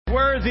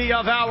Worthy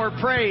of our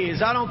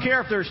praise. I don't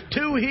care if there's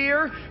 2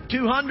 here,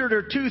 200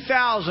 or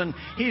 2,000.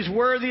 He's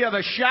worthy of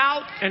a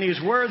shout and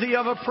He's worthy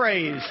of a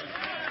praise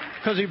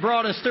because He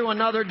brought us through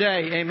another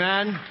day.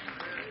 Amen.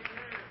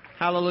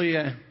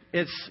 Hallelujah.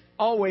 It's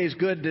always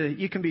good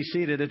you can be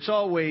seated. It's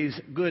always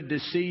good to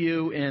see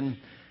you in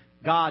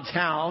God's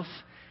house.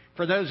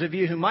 For those of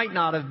you who might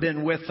not have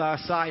been with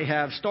us, I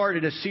have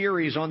started a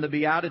series on the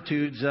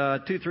Beatitudes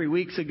 2-3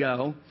 weeks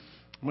ago.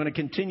 I'm going to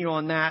continue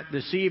on that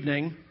this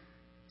evening.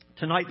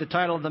 Tonight, the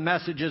title of the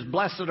message is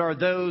Blessed Are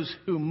Those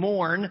Who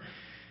Mourn.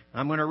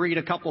 I'm going to read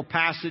a couple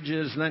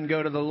passages, then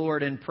go to the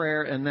Lord in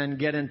prayer, and then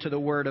get into the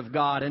Word of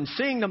God. And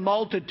seeing the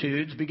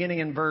multitudes, beginning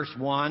in verse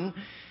 1,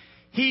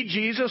 He,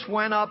 Jesus,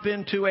 went up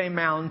into a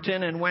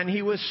mountain, and when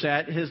He was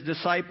set, His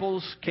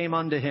disciples came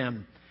unto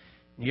Him.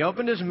 He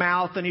opened His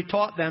mouth, and He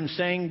taught them,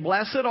 saying,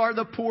 Blessed are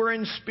the poor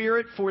in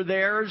spirit, for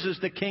theirs is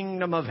the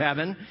kingdom of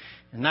heaven.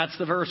 And that's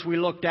the verse we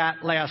looked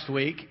at last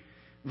week.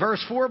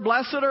 Verse 4,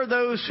 Blessed are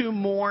those who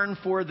mourn,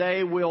 for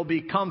they will be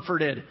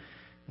comforted.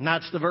 And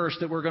that's the verse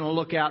that we're going to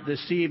look at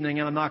this evening.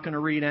 And I'm not going to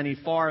read any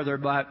farther,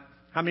 but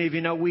how many of you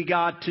know we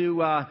got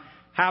to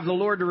have the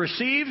Lord to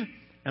receive,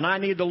 and I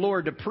need the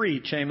Lord to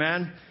preach?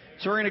 Amen.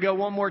 So we're going to go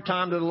one more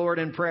time to the Lord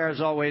in prayer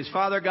as always.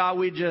 Father God,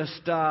 we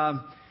just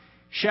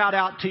shout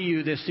out to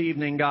You this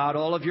evening, God,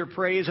 all of Your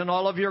praise and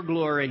all of Your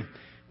glory.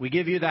 We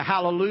give You the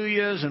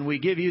hallelujahs and we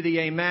give You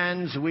the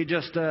amens. We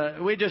just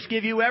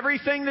give You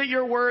everything that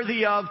You're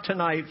worthy of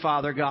tonight,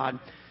 Father God,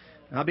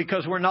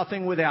 because we're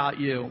nothing without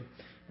You.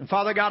 And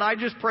Father God, I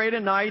just pray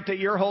tonight that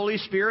Your Holy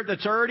Spirit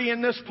that's already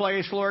in this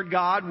place, Lord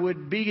God,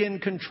 would be in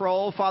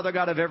control, Father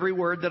God, of every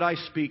word that I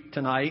speak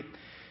tonight.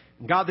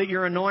 God, that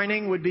Your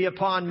anointing would be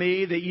upon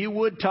me, that You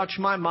would touch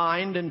my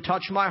mind and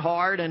touch my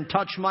heart and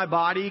touch my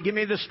body. Give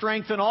me the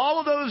strength in all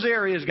of those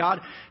areas,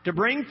 God, to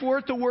bring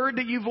forth the word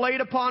that You've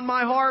laid upon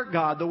my heart,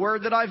 God, the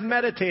word that I've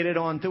meditated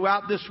on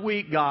throughout this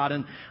week, God.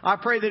 And I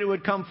pray that it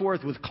would come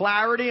forth with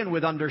clarity and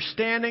with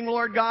understanding,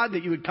 Lord God,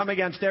 that You would come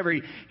against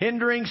every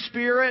hindering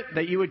spirit,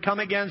 that You would come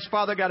against,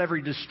 Father God,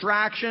 every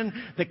distraction,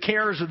 the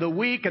cares of the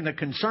week and the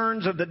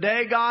concerns of the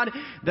day, God,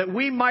 that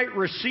we might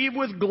receive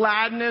with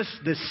gladness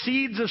the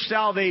seeds of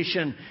salvation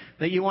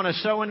that You want to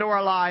sow into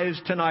our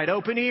lives tonight.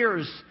 Open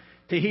ears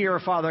to hear,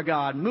 Father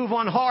God. Move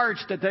on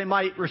hearts that they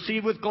might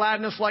receive with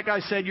gladness, like I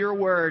said, Your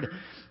word.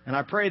 And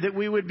I pray that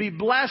we would be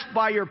blessed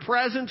by Your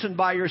presence and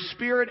by Your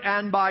Spirit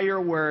and by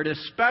Your word,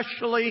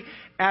 especially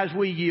as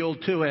we yield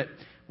to it.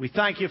 We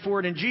thank You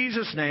for it in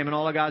Jesus' name. And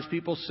all of God's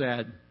people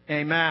said,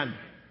 Amen.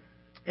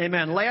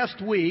 Amen.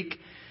 Last week,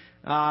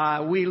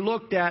 we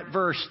looked at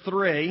verse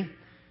 3,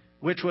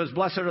 which was,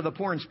 Blessed are the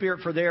poor in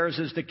spirit, for theirs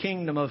is the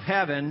kingdom of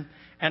heaven,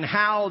 and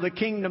how the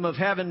kingdom of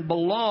heaven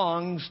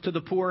belongs to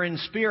the poor in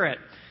spirit.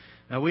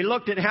 Now, we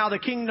looked at how the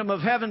kingdom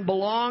of heaven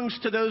belongs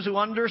to those who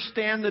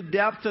understand the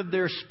depth of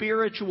their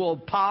spiritual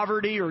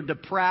poverty or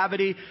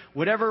depravity,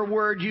 whatever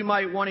word you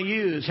might want to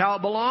use. How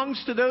it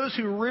belongs to those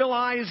who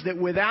realize that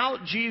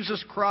without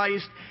Jesus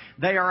Christ,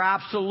 they are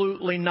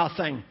absolutely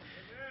nothing.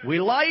 We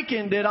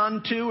likened it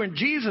unto, and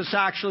Jesus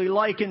actually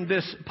likened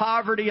this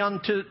poverty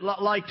unto,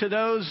 like to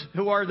those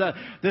who are the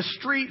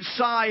street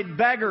side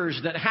beggars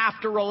that have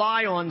to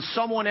rely on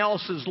someone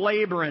else's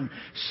labor and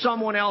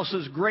someone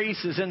else's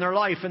graces in their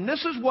life. And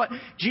this is what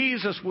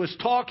Jesus was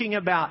talking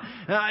about.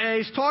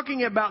 He's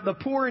talking about the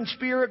poor in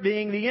spirit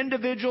being the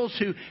individuals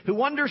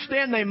who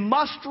understand they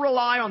must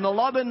rely on the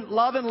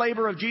love and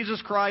labor of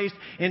Jesus Christ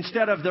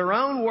instead of their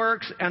own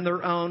works and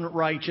their own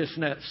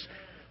righteousness.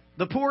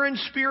 The poor in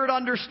spirit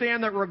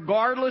understand that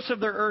regardless of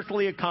their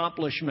earthly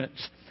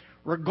accomplishments,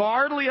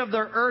 regardless of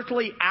their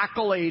earthly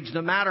accolades,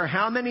 no matter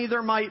how many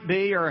there might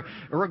be, or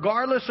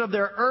regardless of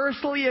their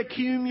earthly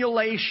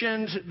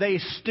accumulations, they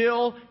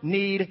still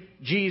need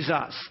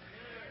Jesus.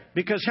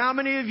 Because how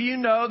many of you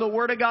know the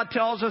Word of God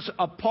tells us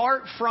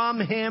apart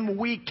from Him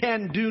we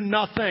can do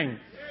nothing.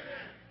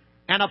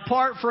 And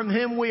apart from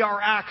Him we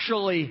are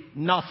actually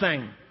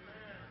nothing.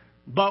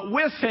 But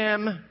with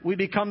Him we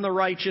become the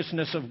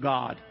righteousness of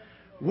God.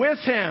 With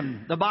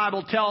Him, the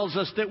Bible tells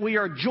us that we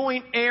are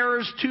joint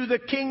heirs to the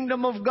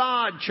kingdom of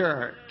God,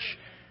 church.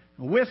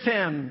 With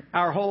Him,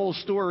 our whole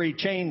story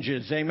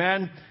changes.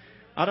 Amen?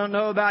 I don't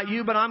know about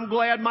you, but I'm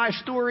glad my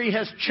story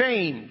has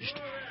changed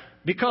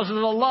because of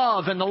the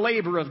love and the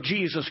labor of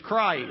Jesus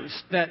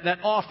Christ that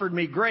offered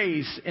me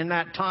grace in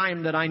that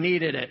time that I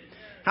needed it.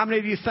 How many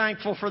of you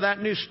thankful for that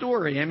new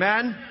story?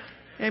 Amen?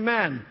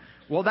 Amen.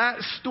 Well,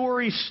 that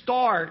story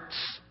starts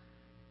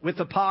with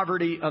the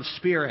poverty of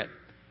spirit.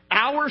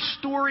 Our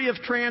story of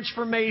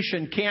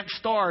transformation can't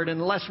start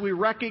unless we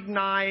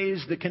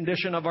recognize the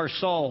condition of our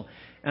soul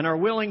and are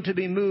willing to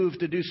be moved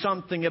to do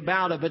something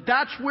about it. But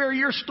that's where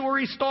your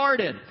story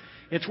started.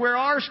 It's where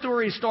our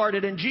story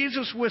started. And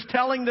Jesus was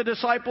telling the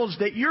disciples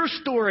that your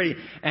story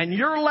and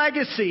your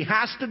legacy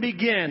has to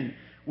begin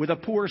with a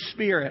poor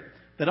spirit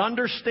that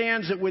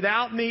understands that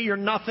without me you're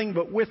nothing,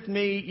 but with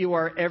me you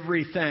are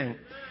everything.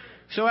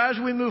 So as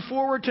we move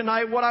forward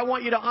tonight, what I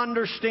want you to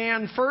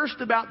understand first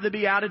about the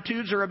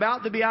Beatitudes, or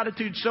about the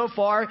Beatitudes so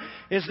far,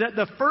 is that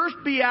the first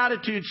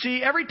Beatitude,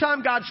 see, every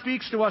time God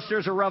speaks to us,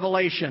 there's a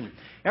revelation.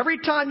 Every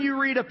time you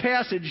read a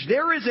passage,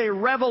 there is a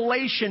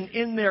revelation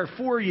in there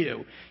for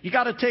you. You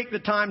got to take the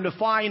time to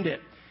find it.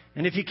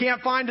 And if you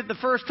can't find it the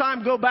first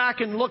time, go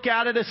back and look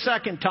at it a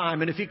second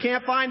time. And if you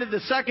can't find it the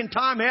second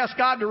time, ask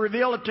God to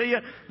reveal it to you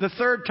the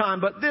third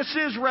time. But this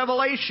is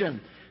revelation.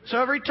 So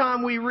every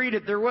time we read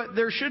it,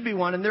 there should be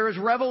one. And there is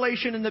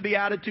revelation in the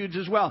Beatitudes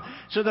as well.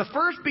 So the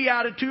first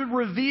Beatitude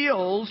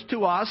reveals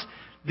to us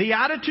the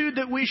attitude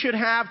that we should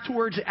have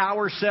towards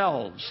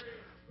ourselves.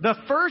 The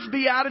first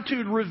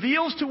Beatitude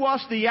reveals to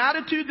us the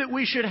attitude that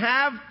we should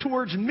have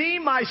towards me,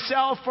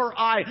 myself, or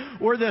I,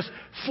 or this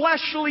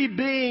fleshly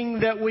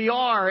being that we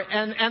are.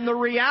 And the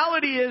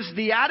reality is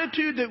the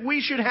attitude that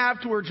we should have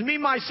towards me,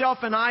 myself,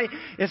 and I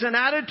is an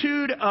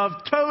attitude of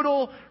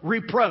total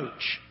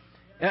reproach.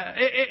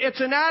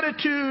 It's an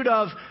attitude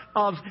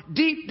of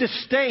deep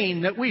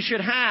disdain that we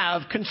should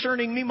have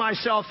concerning me,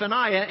 myself, and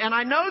I. And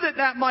I know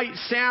that might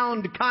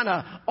sound kind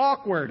of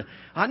awkward.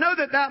 I know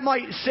that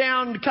might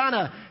sound kind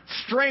of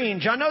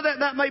strange. I know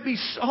that might be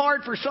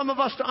hard for some of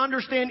us to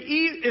understand,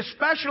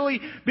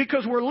 especially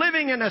because we're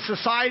living in a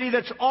society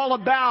that's all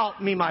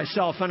about me,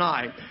 myself, and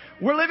I.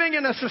 We're living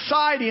in a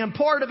society and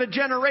part of a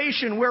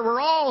generation where we're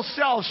all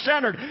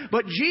self-centered.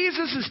 But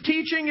Jesus is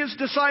teaching His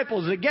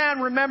disciples.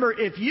 Again, remember,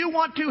 if you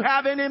want to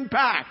have an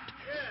impact,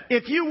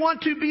 if you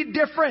want to be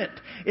different,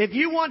 if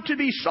you want to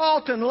be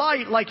salt and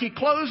light, like He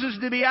closes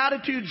the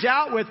Beatitudes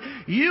out with,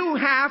 you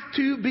have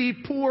to be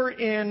poor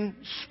in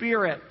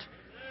spirit.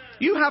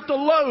 You have to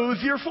loathe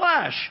your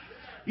flesh.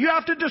 You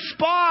have to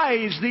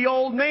despise the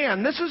old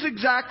man. This is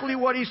exactly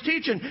what He's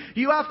teaching.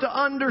 You have to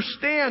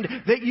understand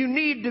that you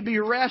need to be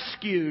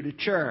rescued,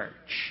 church.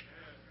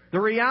 The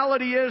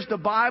reality is the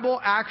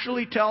Bible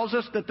actually tells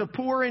us that the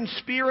poor in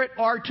spirit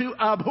are to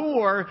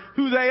abhor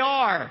who they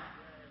are.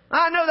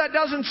 I know that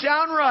doesn't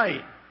sound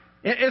right,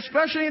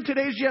 especially in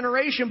today's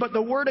generation, but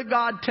the Word of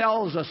God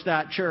tells us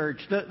that,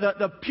 church.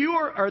 The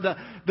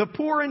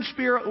poor in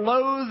spirit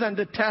loathe and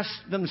detest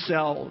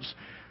themselves.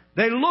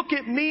 They look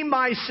at me,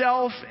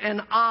 myself,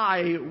 and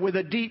I with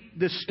a deep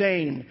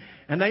disdain.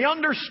 And they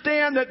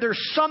understand that there's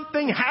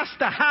something has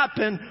to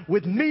happen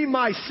with me,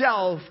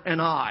 myself,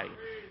 and I.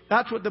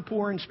 That's what the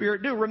poor in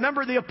spirit do.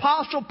 Remember, the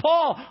Apostle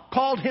Paul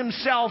called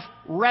himself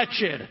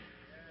wretched.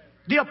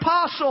 The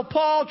Apostle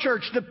Paul,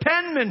 church, the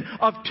penman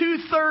of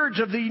 2/3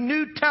 of the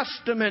New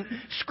Testament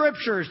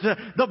Scriptures,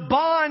 the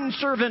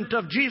bondservant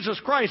of Jesus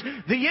Christ,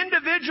 the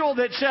individual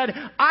that said,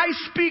 I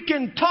speak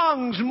in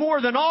tongues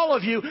more than all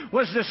of you,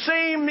 was the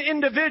same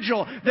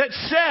individual that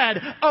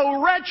said,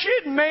 O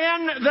wretched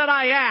man that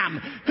I am,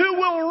 who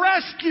will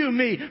rescue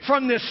me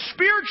from this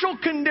spiritual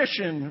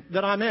condition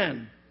that I'm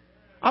in?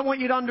 I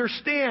want you to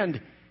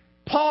understand,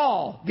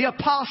 Paul, the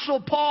Apostle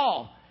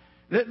Paul,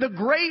 the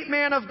great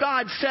man of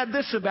God, said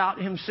this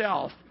about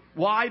himself.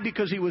 Why?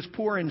 Because he was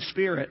poor in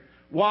spirit.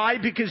 Why?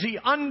 Because he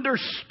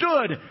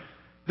understood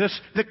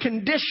the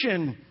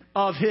condition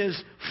of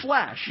his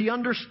flesh. He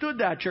understood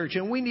that, church,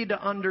 and we need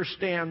to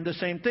understand the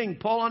same thing.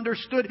 Paul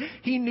understood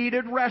he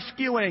needed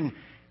rescuing.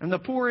 And the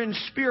poor in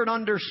spirit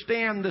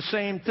understand the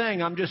same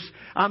thing. I'm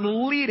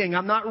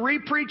not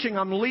re-preaching.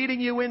 I'm leading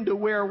you into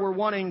where we're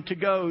wanting to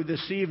go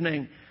this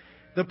evening.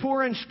 The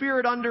poor in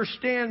spirit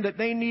understand that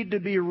they need to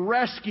be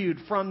rescued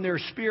from their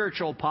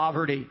spiritual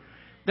poverty.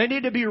 They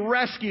need to be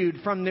rescued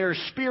from their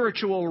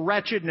spiritual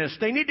wretchedness.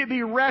 They need to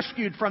be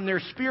rescued from their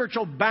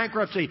spiritual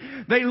bankruptcy.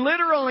 They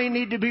literally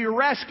need to be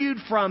rescued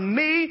from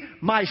me,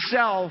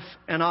 myself,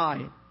 and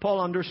I. Paul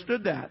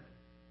understood that.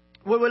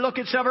 When we look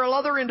at several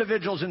other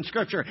individuals in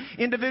Scripture,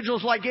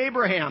 individuals like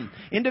Abraham,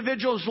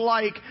 individuals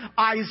like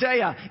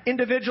Isaiah,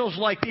 individuals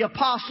like the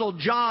Apostle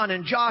John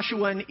and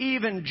Joshua and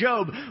even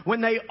Job, when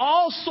they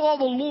all saw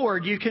the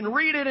Lord, you can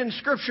read it in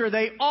Scripture,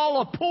 they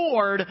all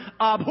abhorred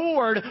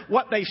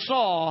what they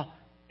saw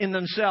in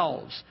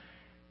themselves.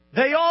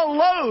 They all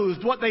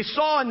loathed what they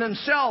saw in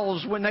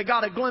themselves when they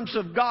got a glimpse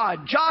of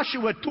God.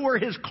 Joshua tore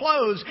his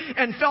clothes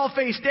and fell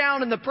face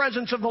down in the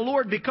presence of the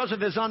Lord because of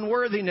his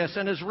unworthiness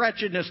and his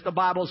wretchedness, the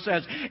Bible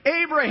says.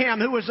 Abraham,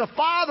 who was the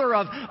father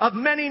of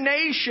many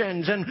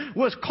nations and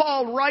was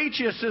called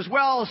righteous as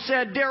well,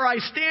 said, Dare I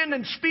stand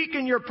and speak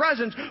in your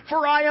presence,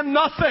 for I am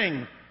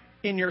nothing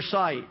in your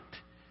sight.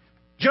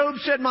 Job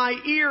said, My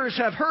ears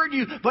have heard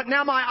you, but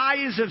now my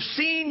eyes have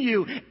seen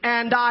you,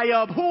 and I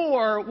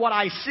abhor what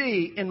I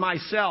see in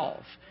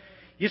myself.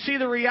 You see,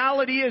 the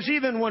reality is,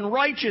 even when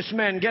righteous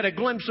men get a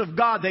glimpse of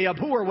God, they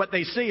abhor what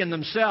they see in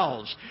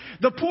themselves.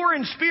 The poor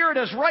in spirit,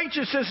 as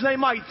righteous as they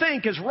might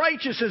think, as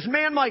righteous as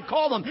man might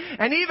call them,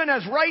 and even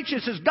as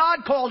righteous as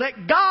God called it,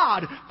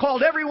 God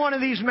called every one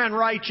of these men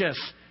righteous.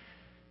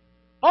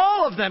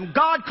 All of them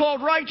God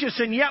called righteous,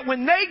 and yet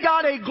when they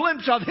got a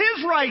glimpse of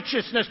His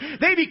righteousness,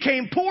 they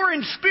became poor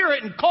in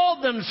spirit and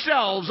called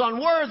themselves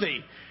unworthy.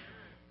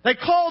 They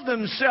called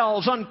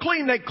themselves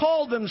unclean. They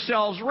called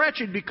themselves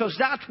wretched, because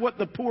that's what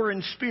the poor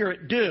in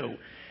spirit do.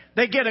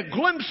 They get a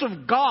glimpse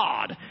of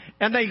God,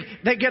 and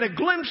they get a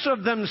glimpse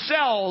of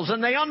themselves,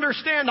 and they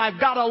understand I've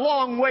got a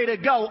long way to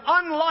go.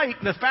 Unlike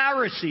the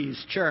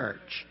Pharisees,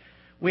 church,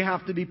 we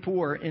have to be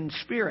poor in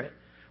spirit.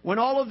 When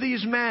all of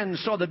these men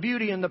saw the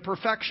beauty and the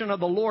perfection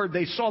of the Lord,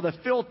 they saw the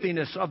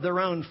filthiness of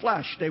their own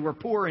flesh. They were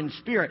poor in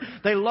spirit.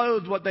 They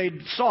loathed what they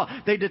saw.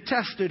 They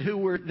detested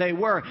who they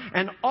were.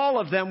 And all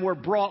of them were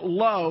brought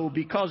low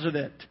because of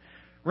it.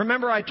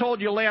 Remember, I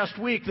told you last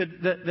week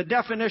that the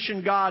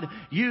definition God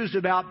used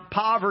about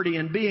poverty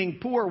and being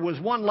poor was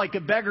one like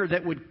a beggar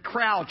that would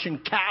crouch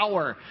and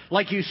cower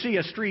like you see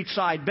a street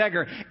side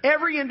beggar.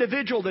 Every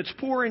individual that's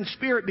poor in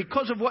spirit,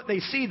 because of what they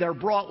see, they're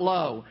brought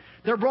low.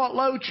 They're brought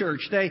low,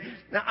 church.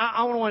 I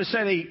don't want to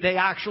say they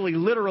actually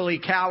literally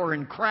cower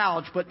and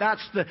crouch, but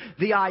that's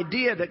the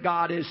idea that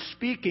God is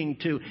speaking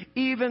to.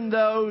 Even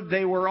though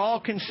they were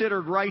all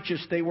considered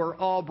righteous, they were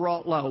all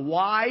brought low.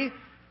 Why?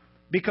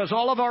 Because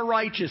all of our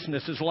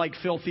righteousness is like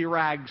filthy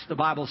rags, the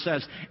Bible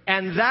says.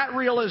 And that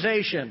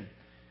realization,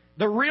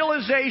 the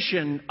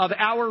realization of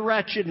our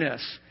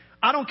wretchedness,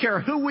 I don't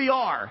care who we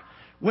are,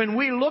 when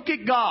we look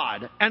at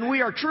God and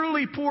we are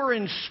truly poor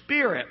in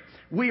spirit,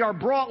 we are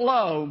brought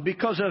low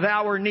because of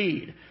our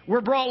need. We're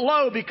brought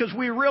low because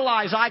we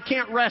realize I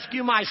can't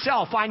rescue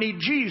myself. I need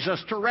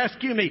Jesus to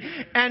rescue me.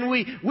 And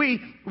we,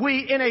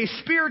 in a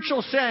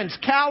spiritual sense,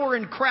 cower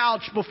and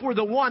crouch before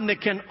the one that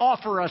can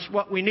offer us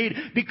what we need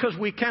because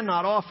we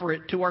cannot offer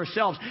it to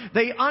ourselves.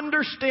 They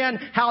understand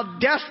how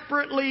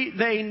desperately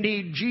they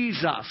need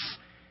Jesus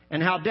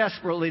and how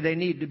desperately they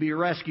need to be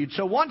rescued.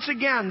 So once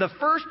again, the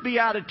first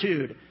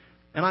beatitude,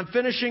 and I'm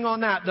finishing on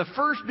that. The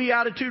first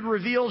beatitude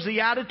reveals the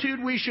attitude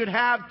we should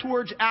have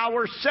towards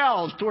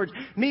ourselves, towards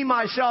me,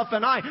 myself,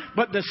 and I.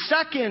 But the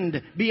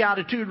second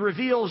beatitude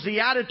reveals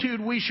the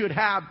attitude we should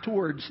have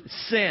towards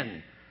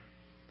sin.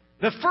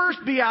 The first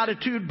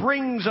beatitude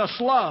brings us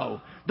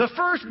low. The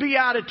first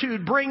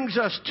beatitude brings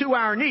us to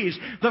our knees.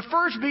 The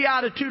first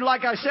beatitude,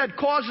 like I said,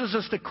 causes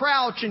us to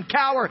crouch and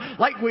cower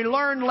like we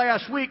learned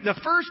last week. The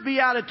first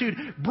beatitude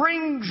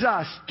brings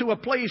us to a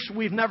place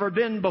we've never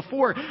been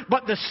before.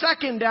 But the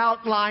second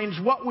outlines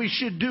what we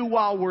should do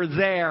while we're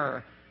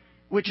there,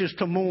 which is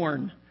to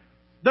mourn.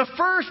 The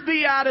first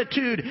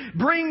beatitude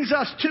brings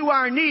us to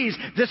our knees.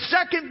 The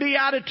second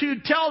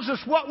beatitude tells us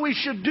what we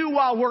should do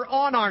while we're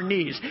on our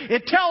knees.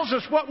 It tells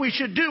us what we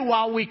should do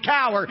while we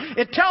cower.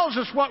 It tells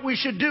us what we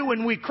should do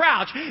when we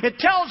crouch. It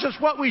tells us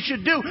what we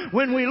should do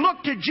when we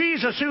look to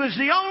Jesus, who is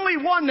the only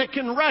one that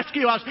can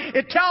rescue us.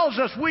 It tells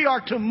us we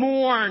are to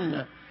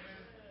mourn.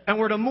 And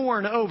we're to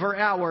mourn over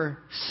our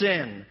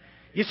sin.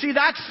 You see,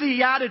 that's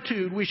the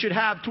attitude we should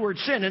have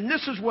towards sin. And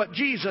this is what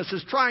Jesus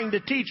is trying to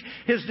teach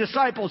His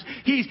disciples.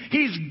 He's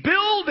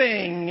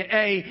building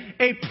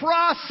a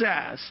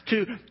process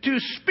to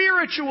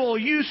spiritual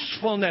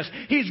usefulness.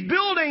 He's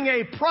building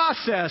a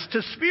process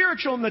to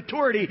spiritual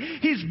maturity.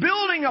 He's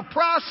building a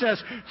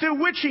process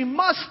through which He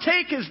must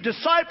take His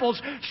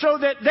disciples so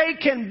that they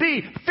can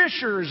be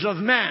fishers of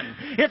men.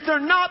 If they're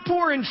not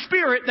poor in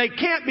spirit, they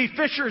can't be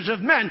fishers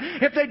of men.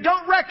 If they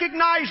don't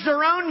recognize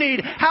their own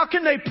need, how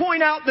can they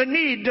point out the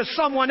need to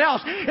someone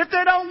else? If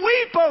they don't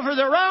weep over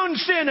their own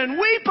sin and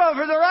weep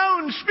over their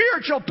own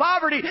spiritual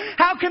poverty,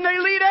 how can they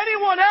lead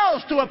anyone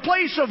else to a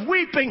place of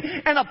weeping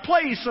and a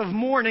place of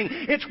mourning?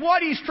 It's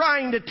what He's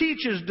trying to teach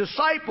His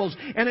disciples,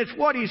 and it's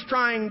what He's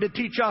trying to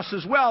teach us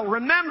as well.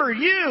 Remember,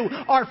 you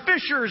are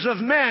fishers of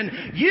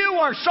men. You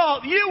are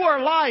salt. You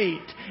are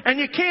light. And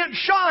you can't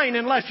shine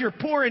unless you're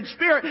poor in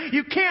spirit.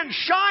 You can't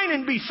shine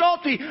and be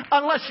salty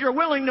unless you're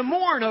willing to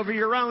mourn over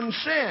your own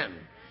sin.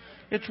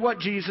 It's what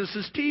Jesus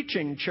is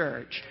teaching,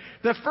 church.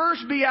 The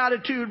first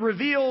beatitude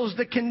reveals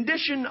the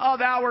condition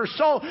of our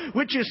soul,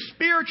 which is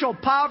spiritual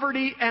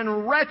poverty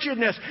and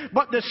wretchedness.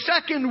 But the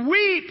second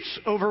weeps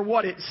over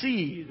what it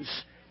sees.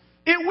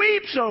 It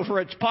weeps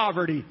over its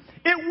poverty.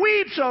 It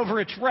weeps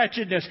over its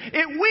wretchedness.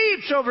 It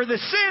weeps over the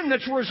sin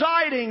that's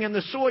residing in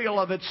the soil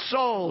of its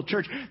soul,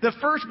 church. The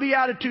first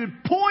beatitude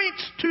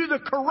points to the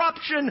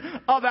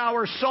corruption of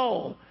our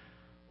soul,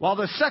 while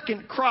the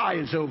second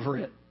cries over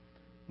it.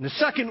 And the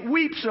second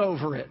weeps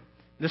over it.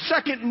 The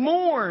second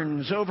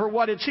mourns over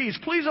what it sees.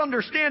 Please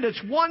understand,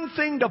 it's one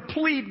thing to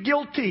plead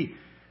guilty.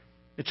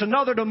 It's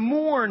another to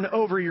mourn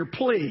over your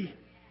plea.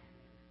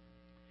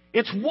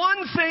 It's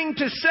one thing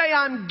to say,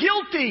 I'm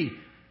guilty.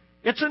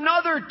 It's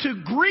another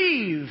to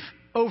grieve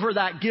over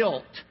that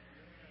guilt.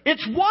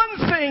 It's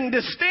one thing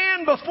to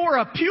stand before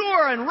a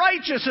pure and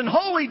righteous and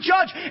holy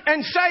judge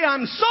and say,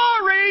 I'm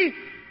sorry.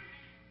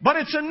 But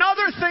it's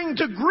another thing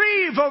to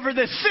grieve over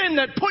the sin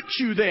that put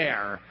you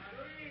there.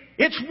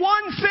 It's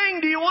one thing,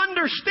 do you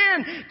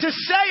understand, to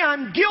say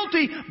I'm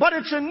guilty, but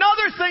it's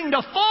another thing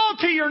to fall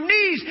to your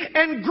knees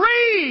and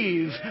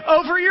grieve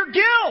over your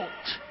guilt.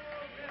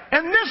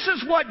 And this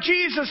is what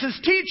Jesus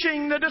is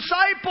teaching the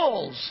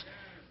disciples.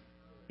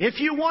 If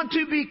you want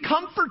to be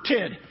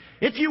comforted,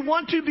 if you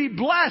want to be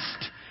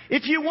blessed,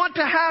 if you want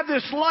to have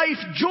this life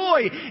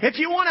joy, if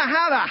you want to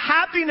have a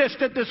happiness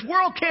that this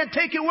world can't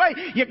take away,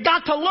 you've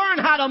got to learn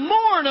how to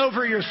mourn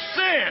over your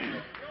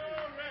sin.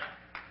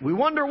 We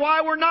wonder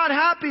why we're not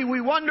happy. We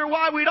wonder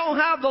why we don't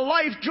have the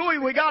life joy.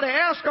 We got to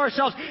ask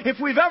ourselves if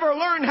we've ever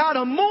learned how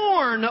to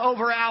mourn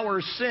over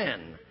our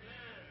sin.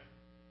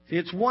 See,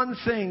 it's one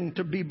thing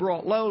to be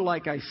brought low,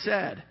 like I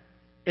said.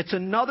 It's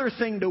another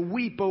thing to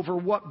weep over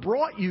what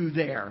brought you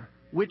there,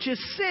 which is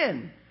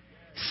sin.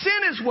 Sin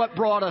is what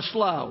brought us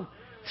low.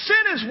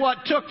 Sin is what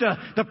took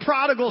the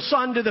prodigal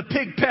son to the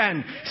pig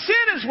pen.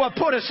 Sin is what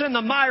put us in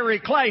the miry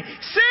clay.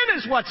 Sin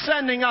is what's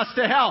sending us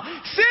to hell.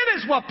 Sin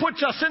is what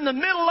puts us in the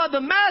middle of the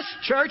mess,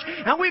 church.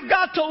 And we've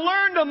got to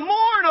learn to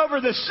mourn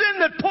over the sin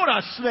that put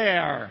us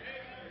there.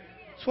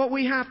 It's what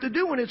we have to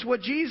do, and it's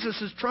what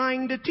Jesus is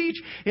trying to teach.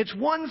 It's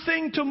one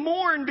thing to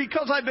mourn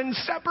because I've been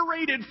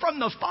separated from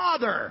the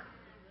Father.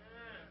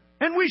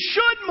 And we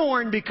should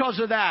mourn because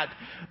of that.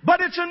 But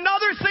it's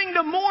another thing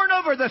to mourn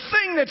over the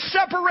thing that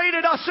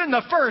separated us in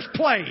the first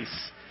place.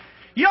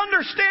 You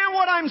understand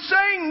what I'm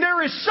saying?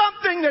 There is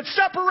something that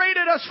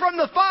separated us from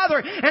the Father,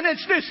 and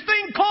it's this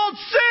thing called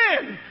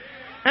sin.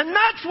 And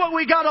that's what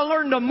we got to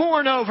learn to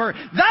mourn over.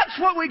 That's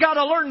what we got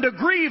to learn to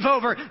grieve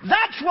over.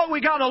 That's what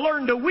we got to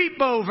learn to weep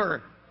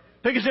over.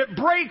 Because it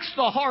breaks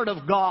the heart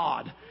of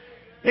God.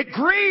 It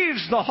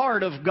grieves the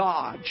heart of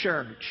God,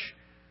 church.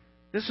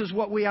 This is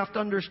what we have to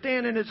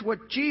understand, and it's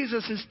what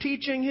Jesus is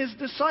teaching His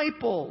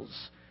disciples.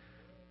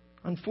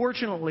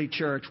 Unfortunately,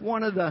 church,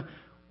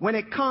 when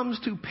it comes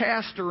to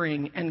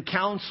pastoring and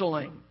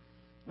counseling,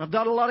 I've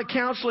done a lot of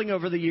counseling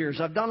over the years.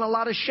 I've done a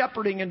lot of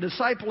shepherding and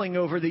discipling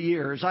over the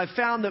years. I've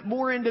found that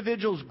more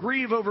individuals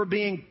grieve over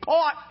being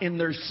caught in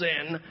their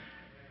sin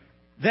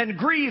than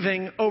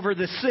grieving over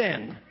the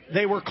sin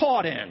they were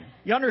caught in.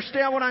 You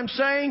understand what I'm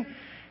saying?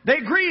 They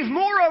grieve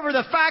more over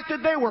the fact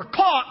that they were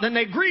caught than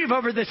they grieve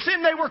over the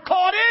sin they were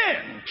caught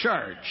in,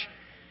 church.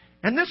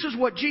 And this is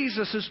what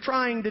Jesus is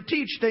trying to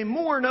teach. They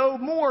mourn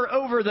more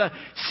over the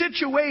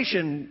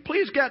situation.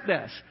 Please get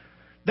this.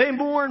 They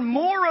mourn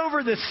more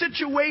over the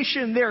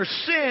situation their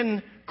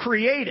sin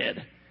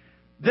created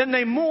than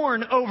they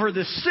mourn over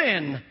the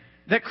sin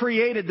that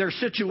created their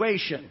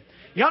situation.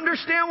 You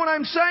understand what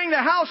I'm saying? The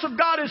house of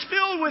God is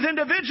filled with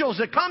individuals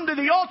that come to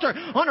the altar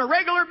on a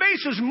regular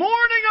basis,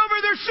 mourning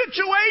over their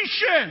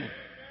situation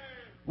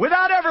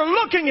without ever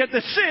looking at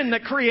the sin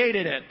that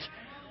created it,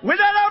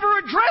 without ever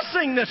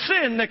addressing the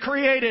sin that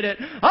created it.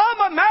 Oh,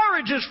 my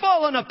marriage is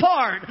falling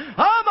apart.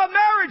 Oh, my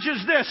marriage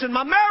is this and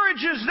my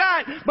marriage is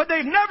that. But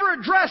they've never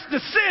addressed the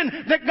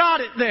sin that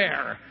got it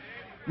there.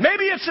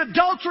 Maybe it's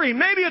adultery.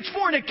 Maybe it's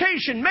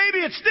fornication. Maybe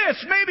it's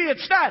this. Maybe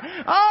it's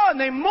that. Oh, and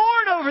they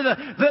mourn over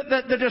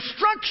the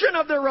destruction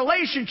of their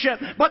relationship,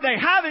 but they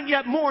haven't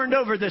yet mourned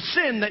over the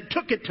sin that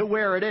took it to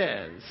where it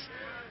is.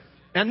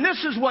 And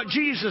this is what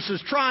Jesus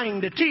is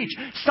trying to teach.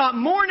 Stop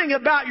mourning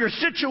about your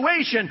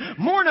situation.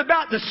 Mourn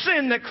about the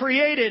sin that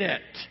created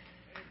it.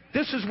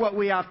 This is what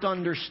we have to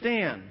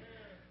understand.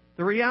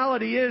 The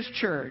reality is,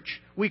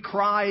 church, we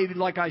cry,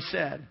 like I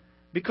said,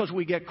 because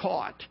we get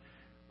caught.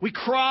 We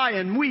cry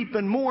and weep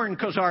and mourn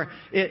because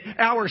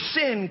our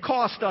sin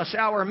cost us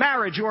our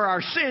marriage, or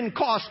our sin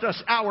cost us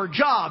our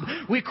job.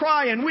 We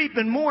cry and weep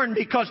and mourn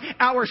because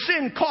our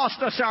sin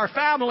cost us our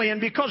family,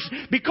 and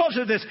because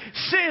of this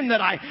sin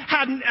that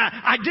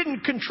I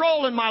didn't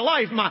control in my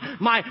life,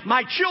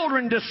 my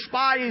children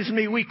despise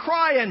me. We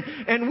cry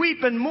and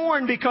weep and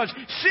mourn because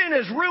sin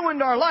has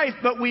ruined our life,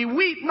 but we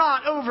weep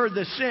not over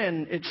the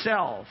sin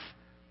itself.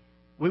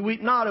 We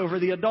weep not over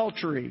the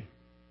adultery.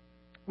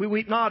 We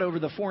weep not over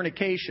the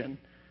fornication.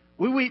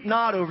 We weep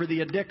not over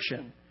the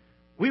addiction.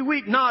 We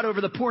weep not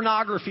over the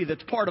pornography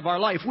that's part of our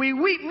life. We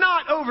weep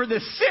not over the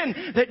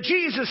sin that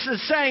Jesus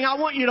is saying, I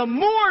want you to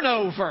mourn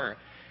over.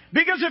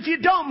 Because if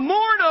you don't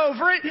mourn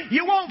over it,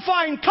 you won't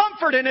find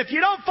comfort. And if you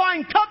don't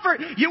find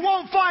comfort, you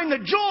won't find the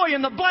joy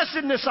and the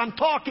blessedness I'm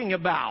talking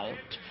about.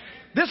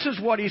 This is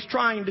what He's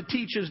trying to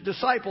teach His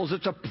disciples.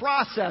 It's a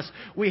process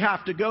we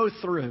have to go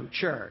through,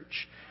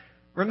 church.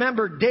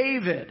 Remember,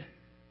 David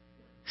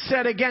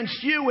said,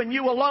 against you and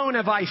you alone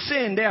have I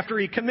sinned, after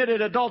he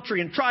committed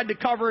adultery and tried to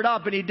cover it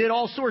up, and he did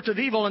all sorts of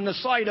evil in the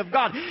sight of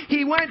God.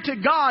 He went to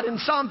God in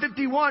Psalm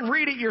 51.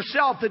 Read it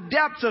yourself. The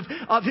depths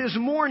of his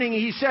mourning.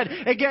 He said,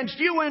 against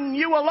you and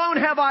you alone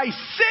have I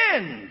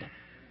sinned,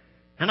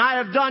 and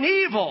I have done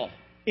evil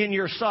in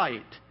your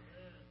sight.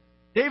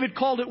 David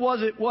called it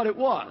what it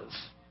was.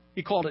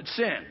 He called it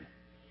sin.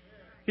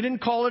 He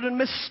didn't call it a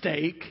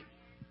mistake.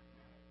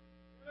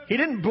 He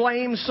didn't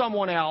blame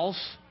someone else.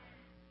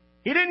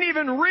 He didn't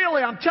even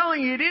really, I'm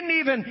telling you, he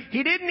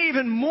didn't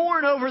even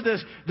mourn over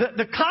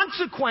the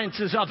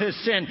consequences of his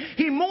sin.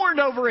 He mourned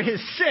over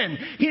his sin.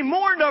 He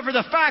mourned over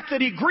the fact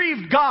that he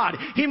grieved God.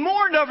 He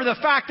mourned over the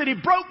fact that he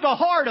broke the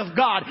heart of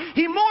God.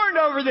 He mourned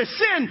over the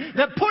sin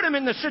that put him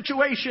in the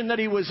situation that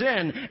he was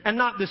in, and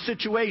not the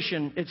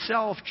situation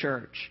itself,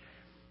 church.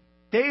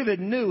 David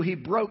knew he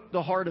broke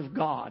the heart of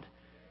God.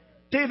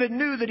 David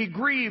knew that he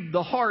grieved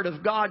the heart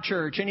of God,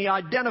 church, and he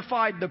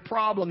identified the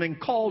problem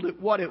and called it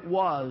what it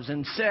was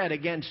and said,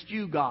 against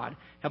you, God,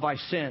 have I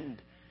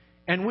sinned.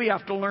 And we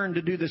have to learn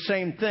to do the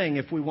same thing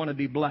if we want to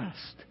be blessed.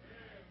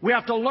 We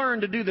have to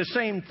learn to do the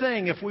same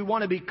thing if we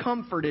want to be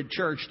comforted,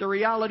 church. The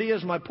reality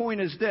is, my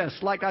point is this.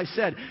 Like I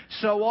said,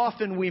 so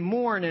often we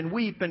mourn and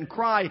weep and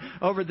cry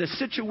over the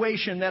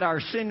situation that our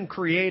sin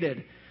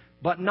created,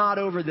 but not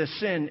over the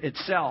sin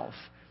itself.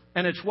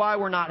 And it's why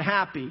we're not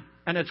happy.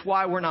 And it's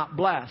why we're not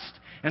blessed.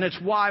 And it's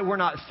why we're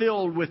not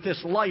filled with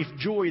this life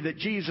joy that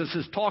Jesus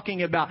is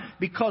talking about,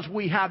 because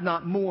we have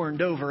not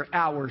mourned over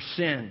our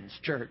sins,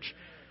 church.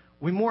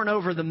 We mourn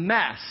over the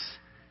mess,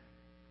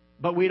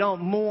 but we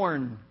don't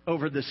mourn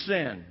over the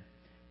sin.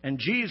 And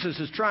Jesus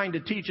is trying to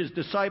teach His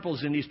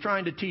disciples, and He's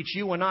trying to teach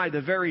you and I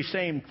the very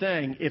same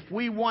thing. If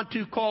we want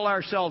to call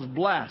ourselves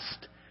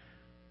blessed,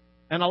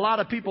 and a lot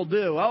of people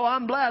do, oh,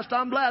 I'm blessed,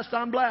 I'm blessed,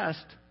 I'm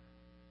blessed.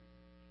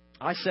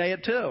 I say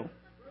it too.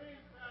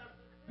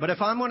 But if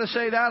I'm going to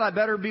say that, I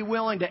better be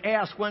willing to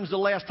ask, when's the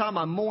last time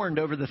I mourned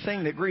over the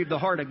thing that grieved the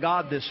heart of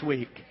God this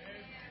week?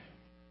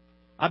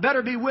 I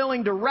better be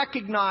willing to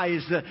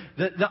recognize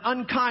the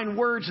unkind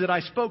words that I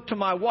spoke to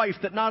my wife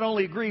that not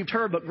only grieved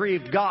her, but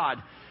grieved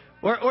God.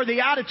 Or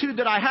the attitude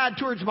that I had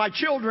towards my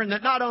children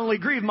that not only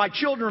grieved my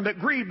children, but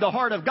grieved the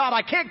heart of God.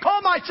 I can't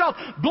call myself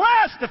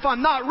blessed if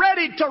I'm not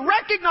ready to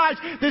recognize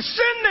the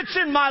sin that's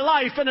in my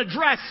life and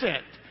address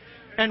it.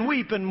 And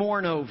weep and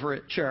mourn over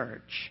it,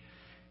 church.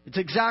 It's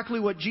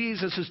exactly what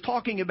Jesus is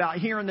talking about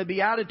here in the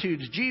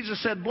Beatitudes.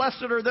 Jesus said,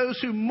 blessed are those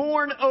who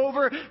mourn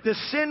over the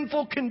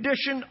sinful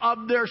condition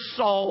of their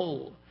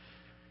soul.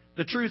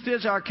 The truth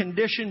is, our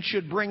condition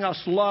should bring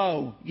us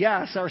low.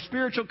 Yes, our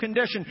spiritual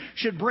condition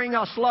should bring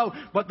us low,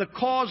 but the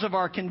cause of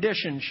our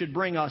condition should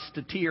bring us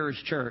to tears,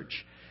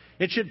 church.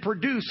 It should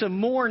produce a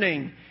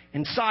mourning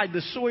inside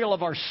the soil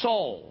of our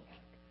soul.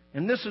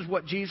 And this is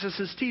what Jesus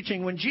is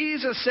teaching. When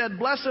Jesus said,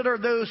 blessed are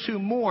those who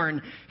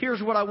mourn, here's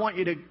what I want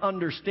you to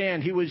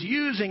understand. He was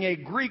using a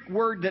Greek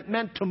word that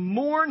meant to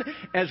mourn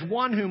as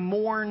one who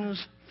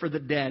mourns for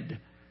the dead.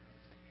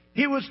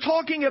 He was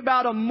talking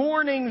about a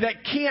mourning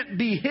that can't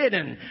be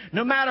hidden.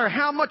 No matter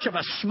how much of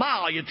a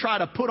smile you try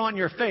to put on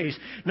your face,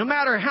 no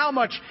matter how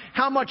much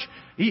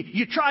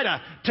you try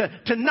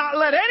to not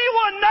let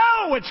anyone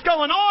know what's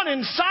going on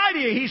inside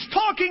of you. He's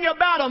talking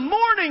about a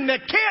mourning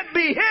that can't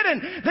be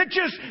hidden, that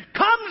just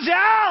comes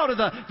out of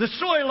the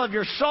soil of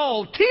your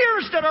soul.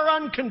 Tears that are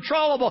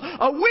uncontrollable,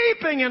 a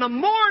weeping and a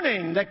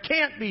mourning that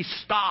can't be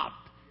stopped,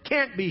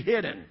 can't be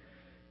hidden.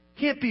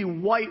 Can't be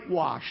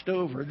whitewashed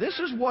over. This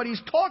is what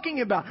he's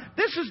talking about.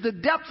 This is the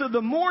depth of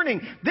the mourning.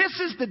 This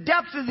is the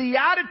depth of the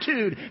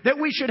attitude that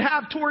we should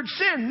have towards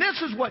sin. This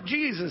is what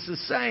Jesus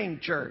is saying,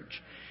 church.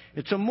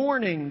 It's a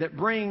mourning that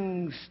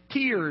brings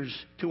tears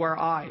to our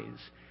eyes.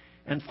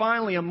 And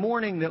finally, a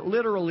mourning that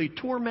literally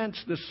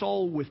torments the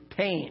soul with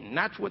pain.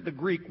 That's what the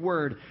Greek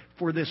word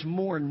for this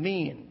mourn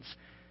means.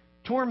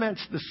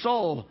 Torments the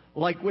soul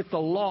like with the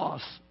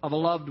loss of a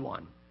loved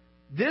one.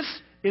 This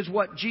is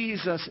what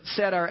Jesus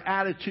said our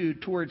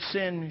attitude towards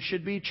sin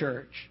should be,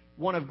 church.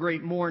 One of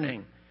great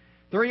mourning.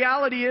 The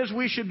reality is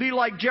we should be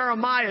like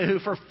Jeremiah, who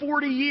for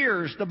 40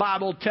 years, the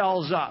Bible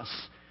tells us,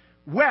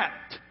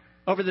 wept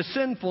over the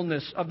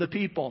sinfulness of the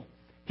people.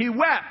 He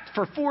wept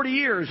for 40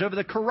 years over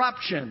the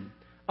corruption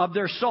of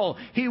their soul.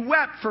 He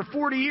wept for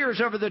 40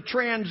 years over the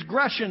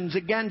transgressions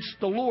against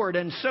the Lord,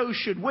 and so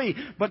should we.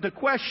 But the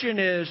question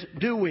is,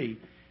 do we?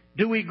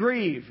 Do we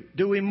grieve?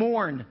 Do we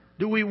mourn?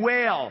 Do we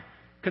wail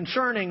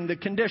concerning the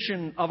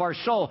condition of our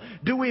soul?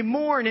 Do we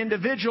mourn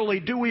individually?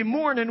 Do we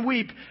mourn and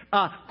weep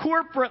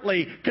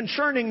corporately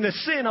concerning the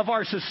sin of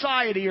our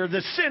society, or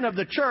the sin of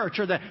the church,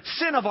 or the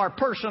sin of our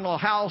personal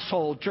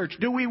household, church?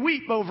 Do we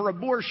weep over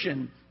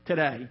abortion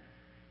today?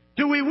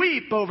 Do we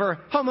weep over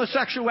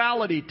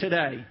homosexuality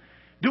today?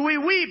 Do we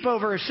weep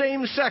over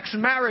same-sex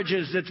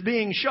marriages that's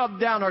being shoved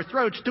down our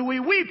throats? Do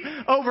we weep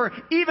over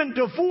even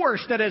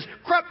divorce that has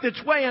crept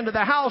its way into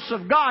the house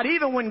of God,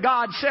 even when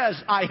God says,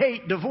 I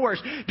hate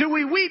divorce? Do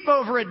we weep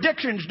over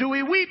addictions? Do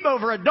we weep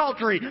over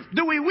adultery?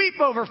 Do we weep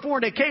over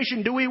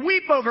fornication? Do we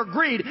weep over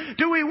greed?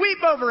 Do we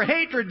weep over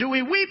hatred? Do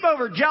we weep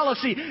over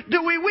jealousy?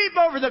 Do we weep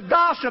over the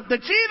gossip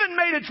that's even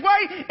made its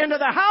way into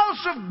the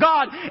house of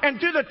God and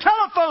through the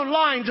telephone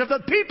lines of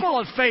the people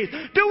of faith?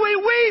 Do we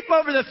weep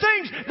over the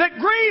things that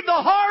grieve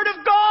the heart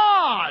of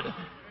God?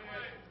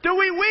 Do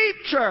we weep,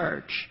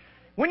 church?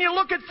 When you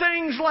look at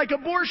things like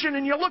abortion,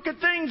 and you look at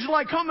things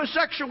like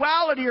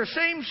homosexuality or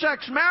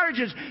same-sex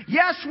marriages,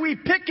 yes, we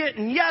picket,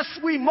 and yes,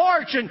 we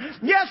march, and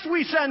yes,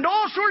 we send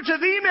all sorts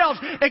of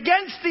emails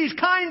against these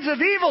kinds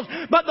of evils,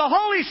 but the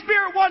Holy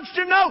Spirit wants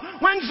to know,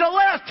 when's the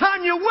last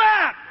time you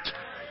wept?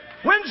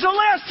 When's the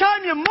last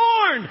time you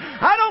mourned?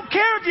 I don't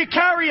care if you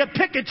carry a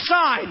picket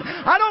sign.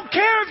 I don't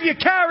care if you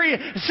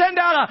send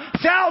out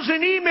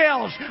 1,000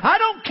 emails. I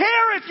don't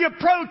care if you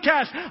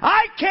protest.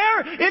 I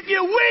care if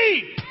you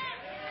weep.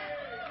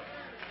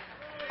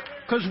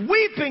 Because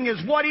weeping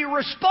is what He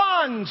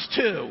responds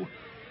to.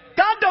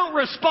 God don't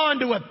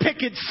respond to a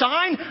picket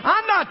sign.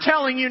 I'm not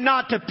telling you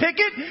not to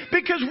picket,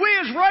 because we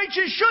as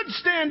righteous should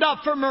stand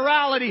up for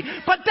morality.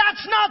 But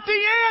that's not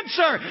the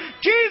answer.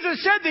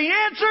 Jesus said the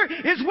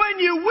answer is, when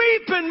you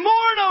weep and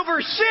mourn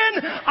over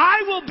sin,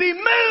 I will be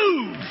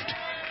moved.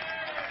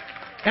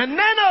 And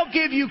then I'll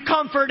give you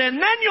comfort, and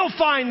then you'll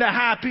find the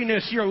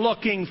happiness you're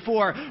looking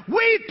for.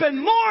 Weep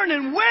and mourn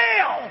and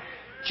wail,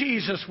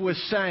 Jesus was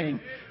saying.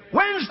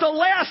 When's the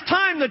last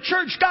time the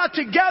church got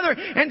together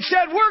and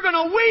said, we're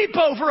going to weep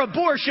over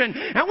abortion,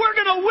 and we're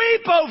going to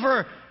weep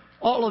over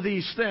all of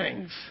these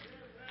things?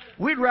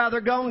 We'd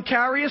rather go and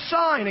carry a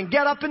sign and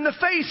get up in the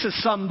face of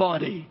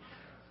somebody.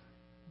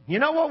 You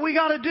know what we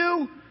got to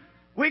do?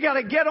 We got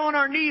to get on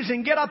our knees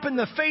and get up in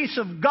the face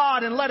of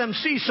God and let Him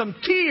see some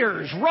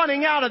tears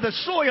running out of the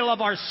soil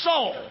of our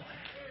soul.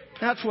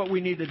 That's what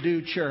we need to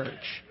do, church.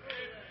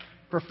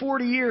 For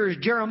 40 years,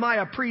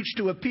 Jeremiah preached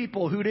to a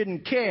people who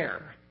didn't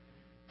care.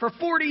 For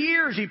 40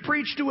 years, he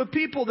preached to a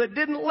people that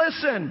didn't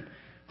listen.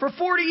 For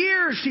 40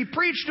 years, he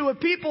preached to a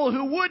people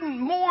who wouldn't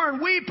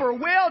mourn, weep, or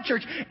wail,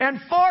 church. And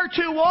far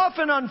too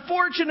often,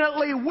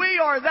 unfortunately, we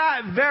are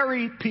that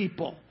very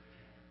people.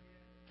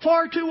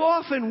 Far too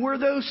often, we're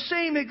those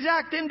same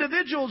exact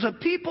individuals of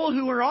people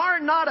who are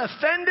not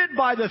offended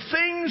by the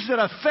things that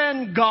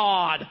offend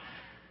God.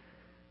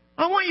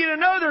 I want you to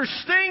know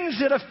there's things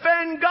that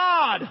offend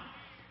God.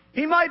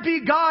 He might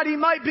be God. He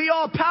might be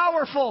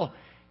all-powerful.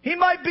 He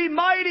might be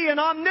mighty and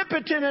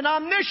omnipotent and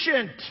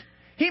omniscient.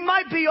 He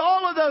might be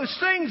all of those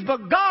things,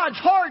 but God's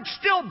heart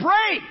still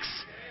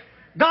breaks.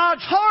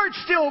 God's heart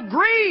still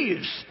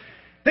grieves.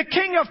 The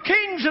King of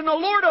Kings and the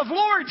Lord of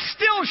Lords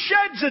still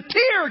sheds a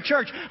tear,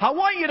 church. I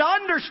want you to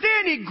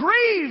understand He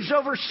grieves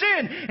over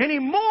sin and He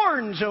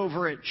mourns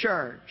over it,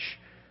 church.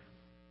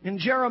 In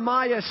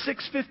Jeremiah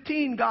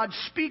 6:15, God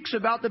speaks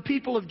about the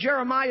people of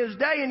Jeremiah's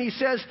day, and He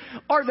says,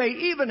 are they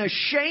even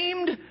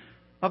ashamed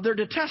of their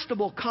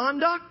detestable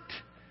conduct?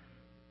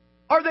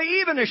 Are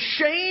they even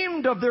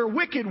ashamed of their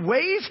wicked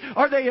ways?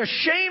 Are they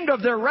ashamed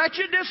of their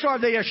wretchedness? Are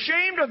they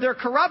ashamed of their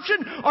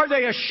corruption? Are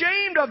they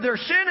ashamed of their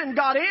sin? And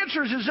God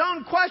answers His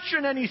own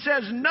question and He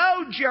says,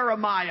 no,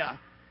 Jeremiah,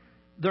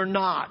 they're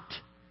not.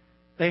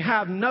 They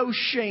have no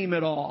shame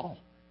at all.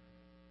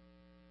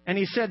 And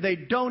He said they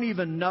don't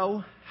even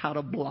know how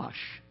to blush.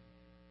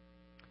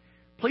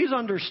 Please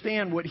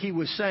understand what He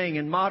was saying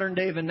in modern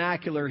day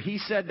vernacular. He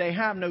said they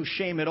have no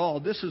shame at all.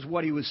 This is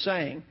what He was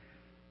saying.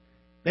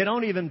 They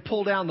don't even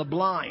pull down the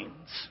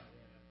blinds.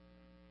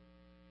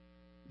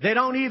 They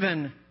don't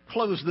even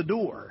close the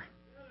door.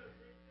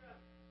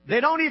 They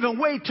don't even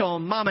wait till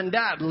mom and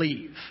dad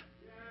leave.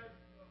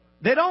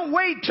 They don't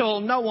wait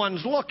till no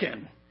one's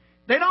looking.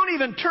 They don't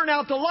even turn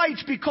out the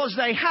lights because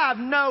they have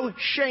no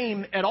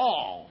shame at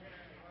all.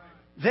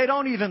 They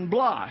don't even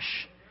blush.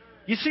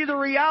 You see, the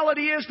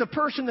reality is the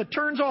person that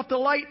turns off the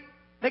light,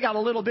 they got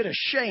a little bit of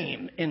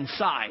shame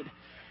inside.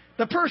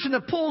 The person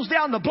that pulls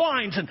down the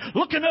blinds and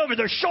looking over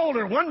their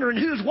shoulder, wondering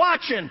who's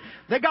watching,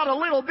 they got a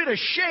little bit of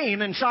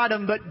shame inside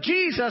them. But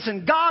Jesus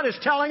and God is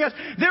telling us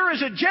there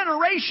is a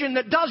generation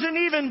that doesn't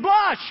even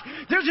blush.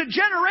 There's a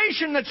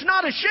generation that's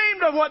not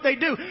ashamed of what they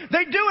do.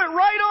 They do it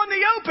right on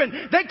the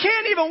open. They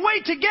can't even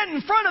wait to get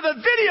in front of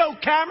a video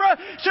camera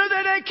so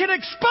that they can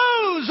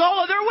expose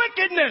all of their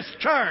wickedness,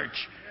 church.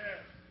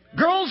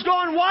 Girls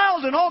gone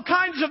wild and all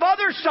kinds of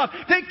other stuff.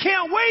 They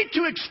can't wait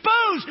to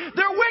expose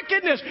their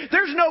wickedness.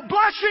 There's no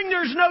blushing.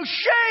 There's no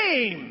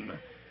shame.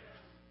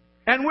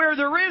 And where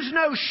there is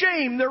no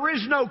shame, there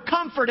is no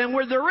comfort. And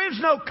where there is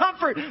no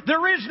comfort,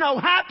 there is no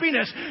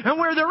happiness. And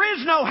where there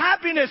is no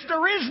happiness,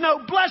 there is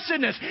no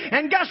blessedness.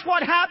 And guess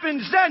what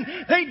happens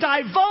then? They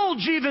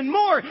divulge even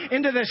more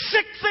into the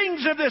sick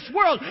things of this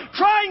world,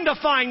 trying to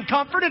find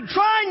comfort and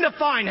trying to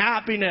find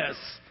happiness,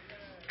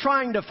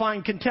 trying to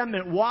find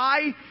contentment.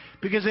 Why?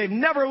 Because they've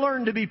never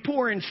learned to be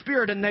poor in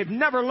spirit, and they've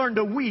never learned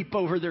to weep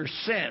over their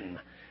sin.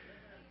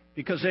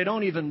 Because they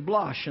don't even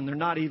blush and they're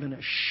not even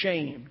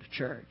ashamed,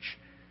 church.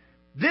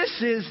 This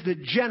is the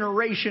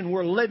generation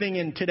we're living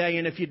in today.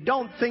 And if you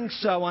don't think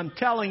so, I'm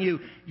telling you,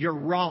 you're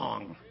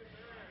wrong.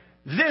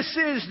 This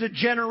is the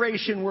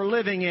generation we're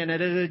living in.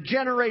 It is a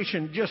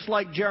generation just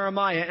like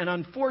Jeremiah. And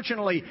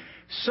unfortunately,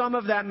 some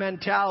of that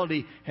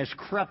mentality has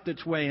crept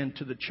its way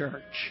into the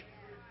church,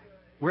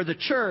 where the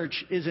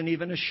church isn't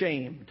even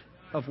ashamed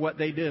of what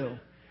they do.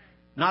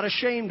 Not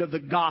ashamed of the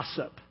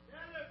gossip.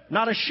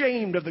 Not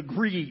ashamed of the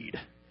greed.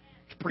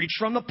 It's preached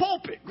from the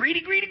pulpit.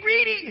 Greedy, greedy,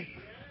 greedy.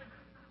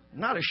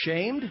 Not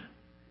ashamed.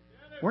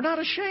 We're not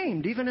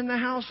ashamed, even in the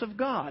house of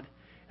God.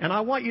 And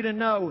I want you to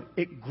know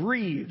it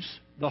grieves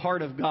the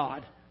heart of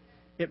God.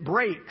 It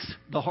breaks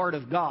the heart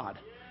of God.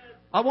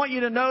 I want you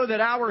to know that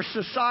our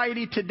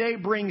society today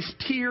brings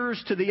tears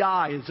to the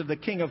eyes of the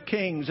King of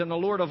Kings and the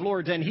Lord of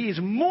Lords, and He's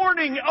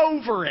mourning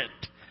over it.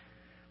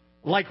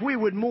 Like we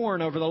would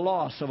mourn over the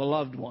loss of a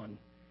loved one.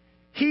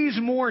 He's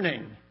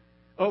mourning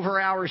over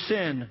our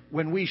sin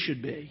when we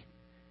should be.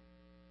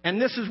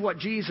 And this is what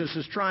Jesus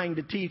is trying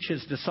to teach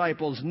His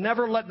disciples.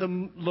 Never let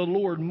the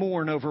Lord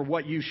mourn over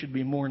what you should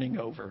be mourning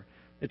over.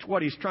 It's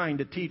what He's trying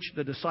to teach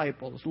the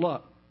disciples.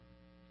 Look,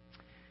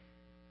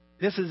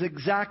 this is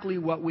exactly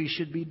what we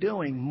should be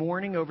doing.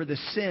 Mourning over the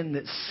sin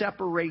that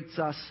separates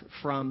us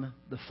from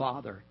the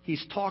Father.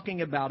 He's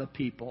talking about a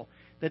people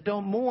that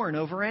don't mourn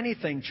over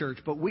anything, church.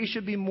 But we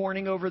should be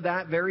mourning over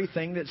that very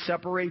thing that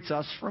separates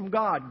us from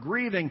God.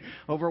 Grieving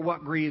over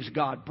what grieves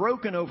God.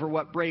 Broken over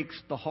what breaks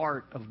the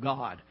heart of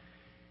God.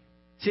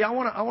 See, I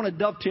want to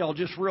dovetail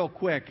just real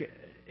quick.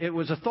 It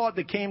was a thought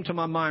that came to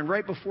my mind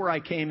right before I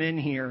came in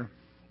here.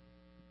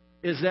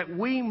 Is that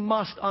we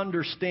must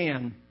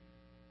understand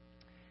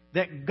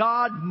that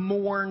God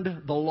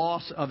mourned the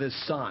loss of His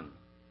Son.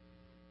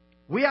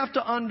 We have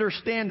to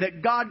understand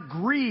that God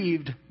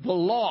grieved the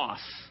loss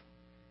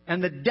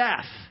and the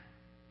death.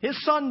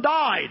 His Son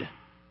died.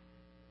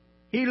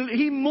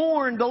 He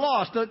mourned the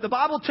loss. The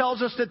Bible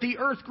tells us that the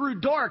earth grew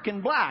dark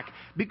and black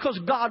because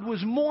God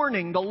was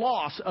mourning the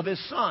loss of His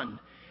Son.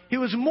 He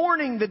was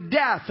mourning the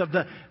death of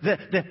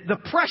the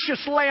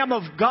precious Lamb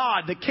of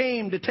God that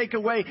came to take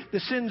away the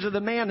sins of the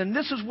man. And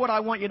this is what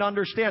I want you to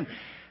understand.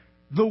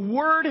 The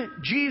word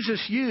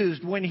Jesus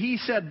used when He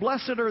said,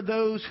 "Blessed are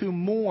those who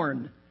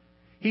mourn,"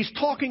 He's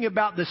talking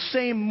about the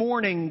same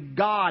mourning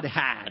God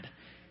had.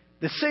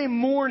 The same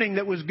mourning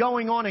that was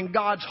going on in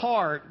God's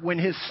heart when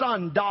His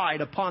Son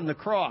died upon the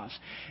cross.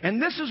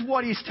 And this is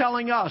what He's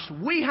telling us.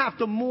 We have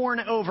to mourn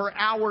over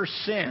our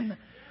sin.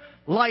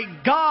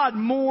 Like God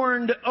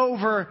mourned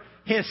over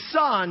His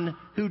Son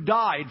who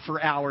died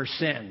for our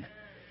sin.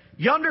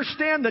 You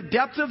understand the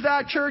depth of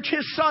that, church?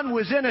 His Son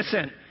was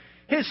innocent.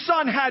 His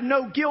Son had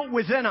no guilt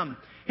within Him.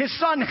 His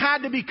Son had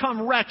to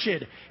become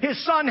wretched.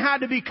 His Son had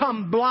to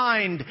become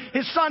blind.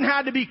 His Son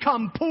had to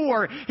become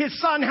poor. His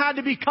Son had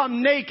to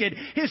become naked.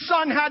 His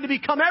Son had to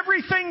become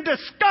everything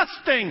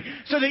disgusting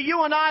so that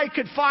you and I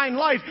could find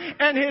life.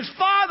 And His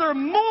Father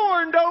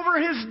mourned over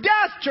His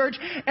death, church.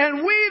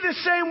 And we the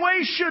same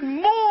way should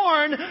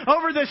mourn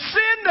over the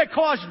sin that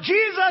cost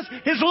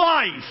Jesus His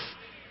life.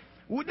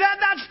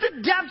 That's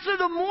the depths of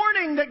the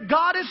mourning that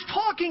God is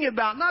talking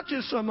about. Not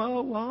just some,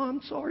 "Oh, well,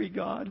 I'm sorry,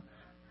 God."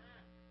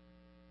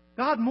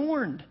 God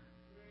mourned.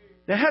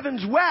 The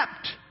heavens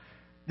wept.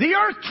 The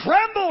earth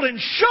trembled and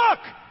shook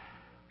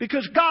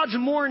because God's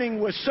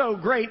mourning was so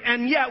great.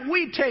 And yet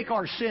we take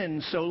our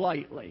sin so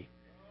lightly.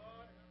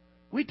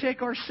 We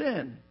take our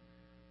sin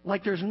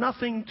like there's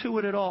nothing to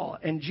it at all.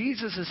 And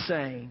Jesus is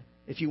saying,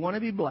 if you want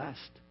to be blessed,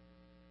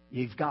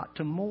 you've got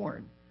to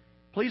mourn.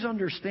 Please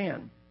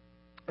understand.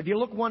 If you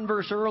look one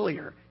verse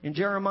earlier, in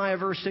Jeremiah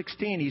verse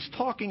 16, He's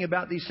talking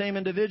about these same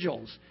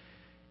individuals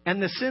and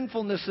the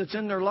sinfulness that's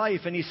in their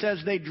life. And He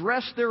says they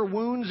dress their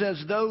wounds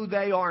as though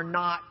they are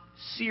not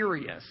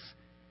serious.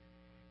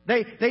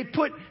 They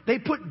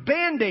put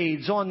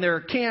Band-Aids on their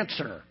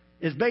cancer,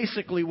 is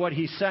basically what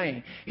He's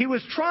saying. He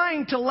was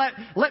trying to let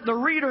the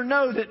reader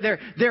know that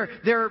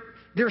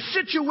their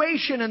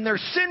situation and their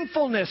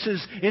sinfulness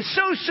is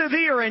so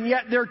severe, and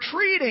yet they're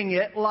treating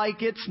it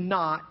like it's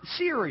not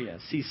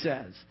serious, he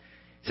says.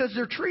 He says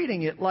they're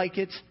treating it like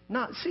it's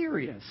not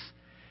serious.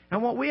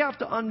 And what we have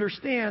to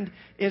understand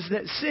is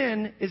that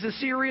sin is a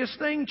serious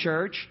thing,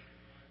 church.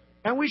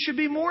 And we should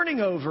be mourning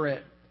over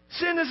it.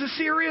 Sin is a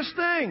serious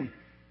thing.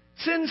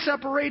 Sin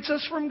separates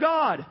us from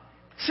God.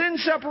 Sin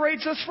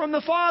separates us from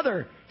the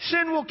Father.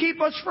 Sin will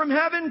keep us from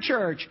heaven,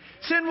 church.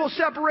 Sin will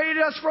separate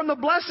us from the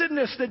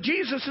blessedness that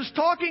Jesus is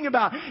talking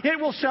about. It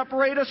will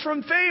separate us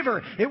from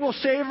favor. It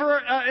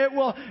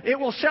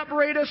will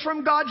separate us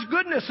from God's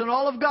goodness and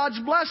all of God's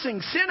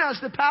blessings. Sin has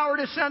the power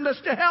to send us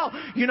to hell.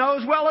 You know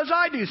as well as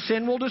I do,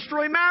 sin will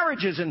destroy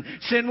marriages, and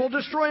sin will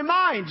destroy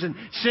minds, and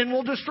sin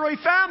will destroy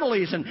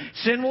families, and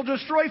sin will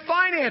destroy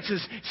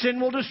finances. Sin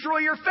will destroy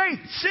your faith.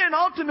 Sin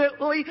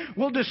ultimately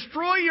will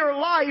destroy your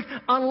life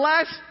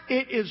unless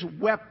it is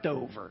wept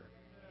over.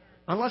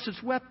 Unless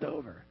it's wept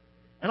over.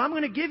 And I'm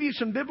going to give you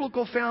some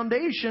biblical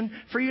foundation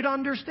for you to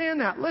understand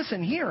that.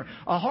 Listen here.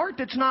 A heart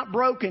that's not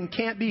broken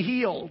can't be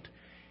healed.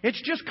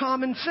 It's just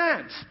common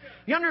sense.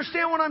 You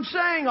understand what I'm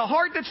saying? A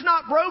heart that's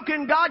not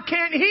broken, God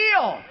can't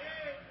heal.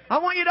 I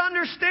want you to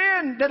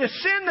understand that a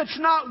sin that's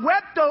not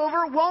wept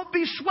over won't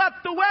be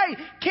swept away.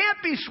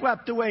 Can't be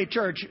swept away,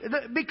 church.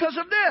 Because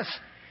of this.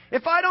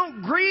 If I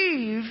don't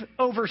grieve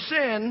over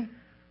sin,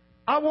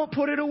 I won't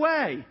put it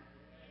away.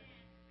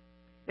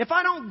 If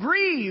I don't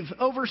grieve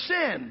over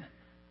sin,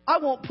 I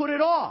won't put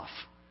it off.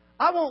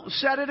 I won't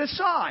set it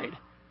aside.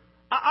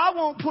 I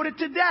won't put it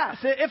to death.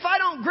 If I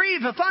don't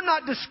grieve, if I'm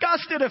not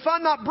disgusted, if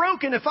I'm not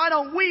broken, if I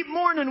don't weep,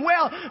 mourn, and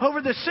wail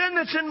over the sin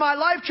that's in my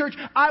life, church,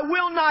 I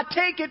will not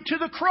take it to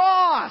the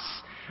cross.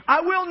 I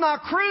will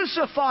not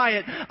crucify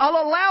it.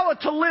 I'll allow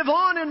it to live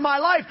on in my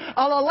life.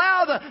 I'll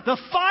allow the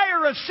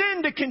fire of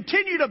sin to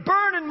continue to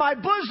burn in my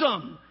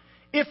bosom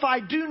if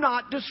I do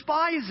not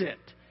despise it.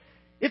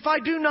 If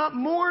I do not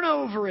mourn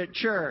over it,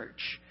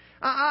 church.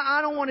 I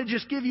don't want to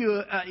just give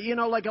you,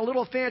 like a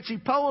little fancy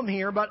poem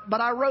here, but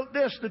I wrote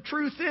this. The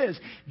truth is,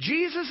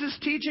 Jesus is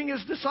teaching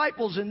His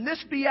disciples in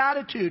this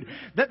beatitude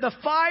that the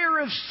fire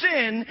of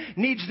sin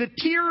needs the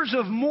tears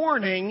of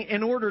mourning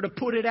in order to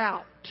put it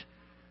out.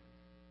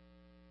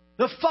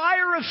 The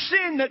fire of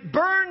sin that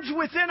burns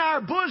within our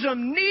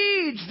bosom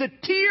needs the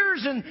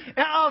tears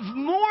of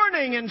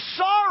mourning and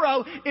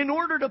sorrow in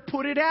order to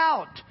put it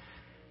out.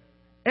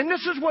 And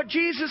this is what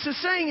Jesus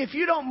is saying. If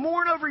you don't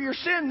mourn over your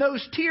sin,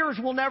 those tears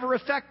will never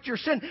affect your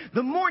sin.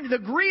 The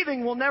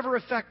grieving will never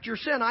affect your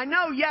sin. I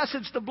know, yes,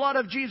 it's the blood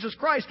of Jesus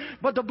Christ,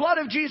 but the blood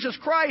of Jesus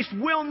Christ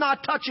will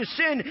not touch a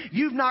sin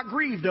you've not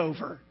grieved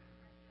over.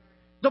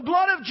 The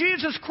blood of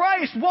Jesus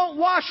Christ won't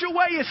wash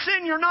away a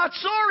sin you're not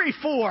sorry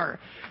for.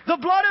 The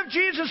blood of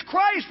Jesus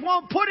Christ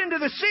won't put into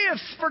the sea of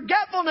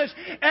forgetfulness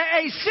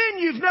a sin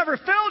you've never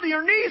fell to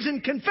your knees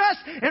and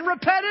confessed and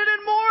repented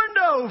and mourned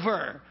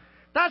over.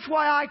 That's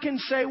why I can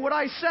say what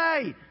I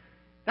say.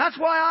 That's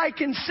why I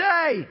can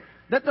say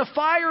that the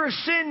fire of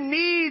sin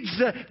needs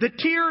the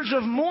tears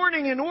of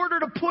mourning in order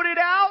to put it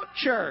out,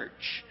 church.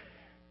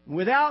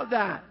 Without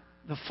that,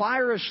 the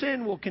fire of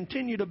sin will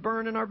continue to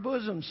burn in our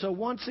bosom. So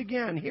once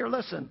again, here,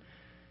 listen.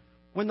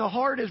 When the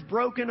heart is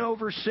broken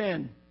over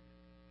sin,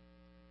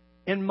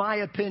 in my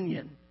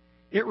opinion,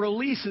 it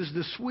releases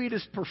the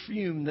sweetest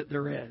perfume that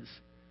there is.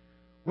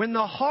 When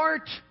the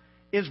heart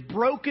is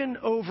broken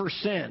over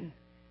sin,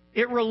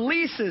 it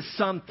releases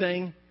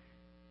something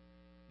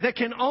that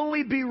can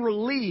only be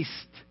released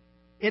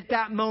at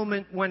that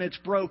moment when it's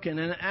broken.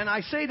 And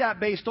I say that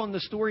based on the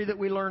story that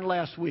we learned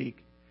last week.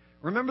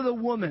 Remember the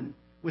woman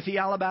with the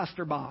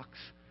alabaster box?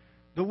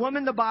 The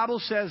woman, the Bible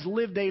says,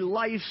 lived a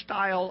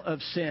lifestyle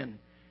of sin.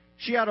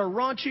 She had a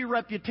raunchy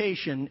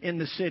reputation in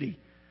the city.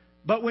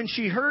 But when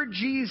she heard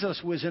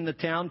Jesus was in the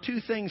town, two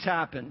things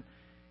happened.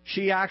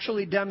 She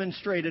actually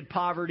demonstrated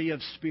poverty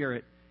of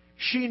spirit.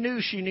 She knew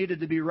she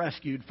needed to be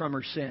rescued from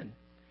her sin.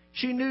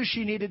 She knew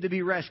she needed to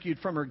be rescued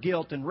from her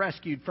guilt and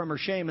rescued from her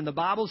shame. And the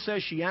Bible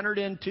says she entered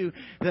into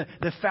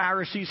the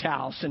Pharisee's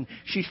house and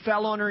she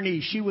fell on her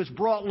knees. She was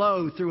brought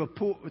low through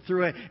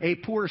a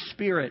poor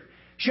spirit.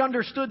 She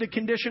understood the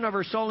condition of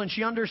her soul, and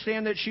she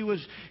understood that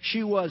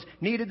she was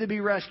needed to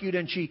be rescued.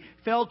 And she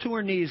fell to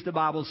her knees, the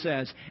Bible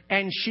says,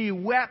 and she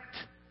wept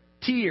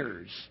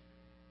tears.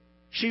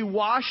 She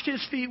washed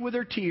his feet with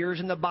her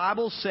tears, and the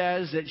Bible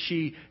says that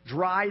she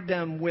dried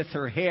them with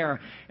her hair.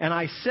 And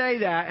I say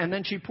that, and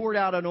then she poured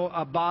out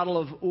a bottle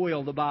of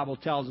oil, the Bible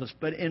tells us.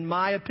 But in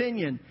my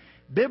opinion,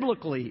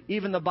 biblically,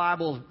 even the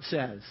Bible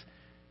says,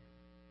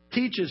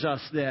 teaches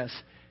us this,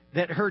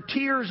 that her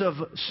tears of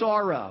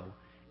sorrow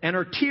and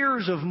her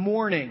tears of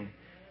mourning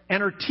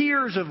and her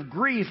tears of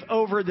grief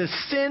over the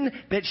sin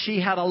that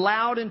she had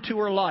allowed into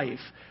her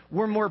life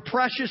were more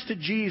precious to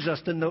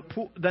Jesus than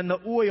the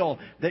oil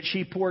that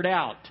she poured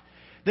out.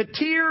 The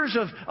tears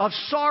of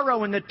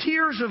sorrow and the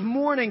tears of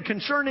mourning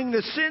concerning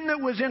the sin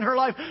that was in her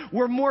life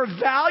were more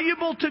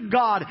valuable to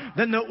God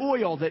than the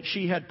oil that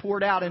she had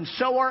poured out. And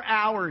so are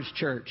ours,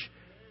 church,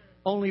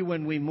 only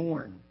when we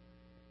mourn.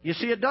 You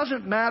see, it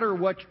doesn't matter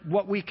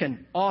what we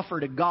can offer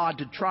to God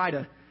to try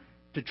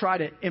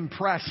to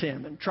impress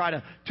Him and try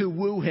to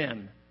woo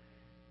Him.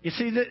 You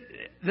see,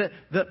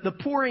 the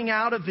pouring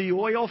out of the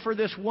oil for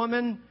this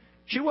woman,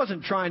 she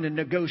wasn't trying to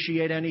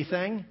negotiate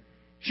anything.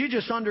 She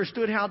just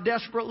understood how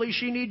desperately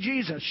she needed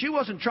Jesus. She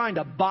wasn't trying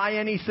to buy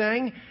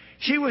anything.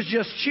 She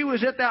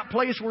was at that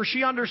place where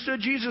she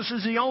understood Jesus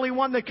is the only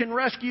one that can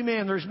rescue me,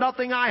 and there's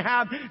nothing I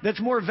have that's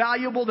more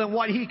valuable than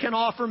what He can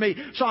offer me.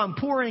 So I'm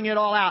pouring it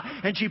all out.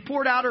 And she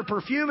poured out her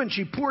perfume and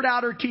she poured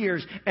out her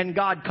tears, and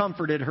God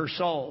comforted her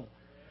soul.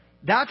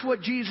 That's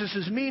what Jesus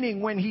is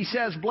meaning when He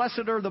says,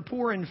 "Blessed are the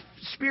poor in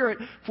spirit,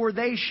 for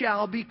they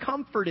shall be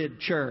comforted,"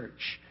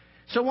 church.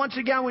 So once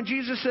again, when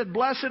Jesus said,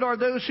 "Blessed are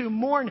those who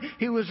mourn,"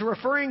 He was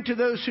referring to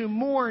those who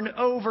mourn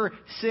over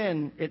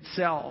sin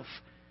itself.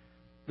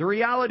 The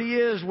reality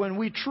is, when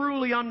we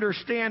truly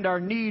understand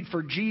our need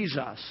for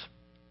Jesus,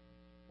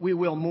 we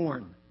will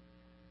mourn.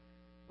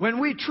 When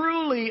we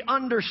truly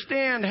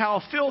understand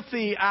how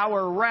filthy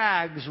our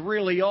rags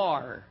really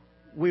are,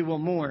 we will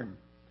mourn.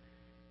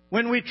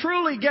 When we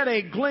truly get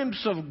a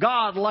glimpse of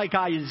God like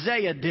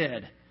Isaiah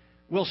did,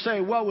 we'll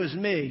say, "Woe is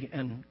me,"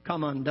 and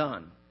come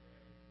undone.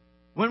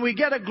 When we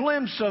get a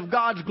glimpse of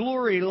God's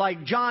glory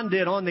like John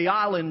did on the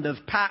island of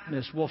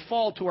Patmos, we'll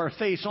fall to our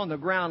face on the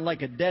ground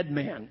like a dead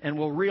man and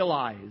we'll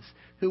realize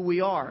who we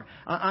are.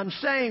 I'm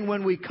saying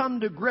when we come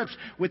to grips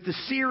with the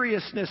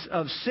seriousness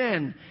of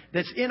sin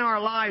that's in our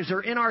lives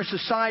or in our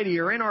society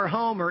or in our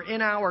home or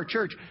in our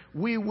church,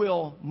 we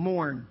will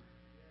mourn.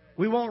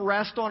 We won't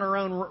rest on our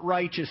own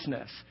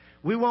righteousness.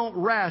 We won't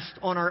rest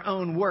on our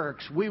own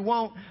works. We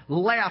won't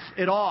laugh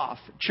it off,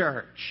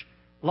 church,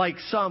 like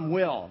some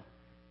will.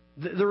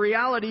 The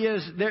reality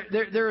is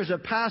there is a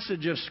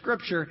passage of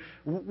Scripture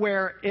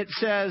where it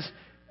says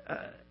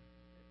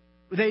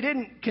they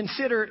didn't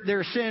consider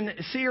their sin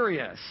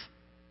serious.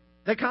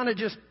 They kind of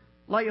just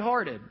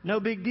lighthearted, no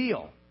big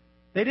deal.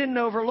 They didn't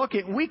overlook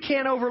it. We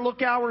can't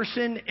overlook our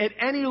sin at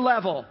any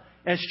level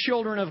as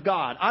children of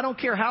God. I don't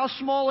care how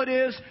small it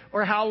is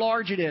or how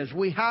large it is.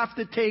 We have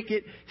to take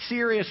it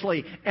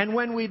seriously. And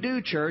when we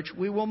do, church,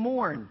 we will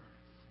mourn.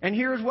 And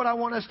here's what I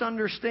want us to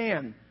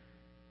understand.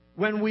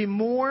 When we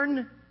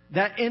mourn,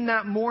 that in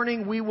that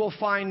mourning we will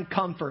find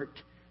comfort.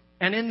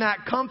 And in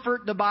that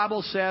comfort, the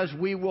Bible says,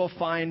 we will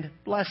find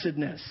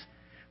blessedness.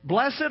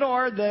 Blessed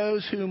are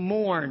those who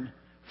mourn,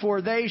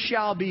 for they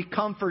shall be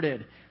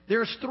comforted.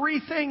 there's three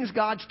things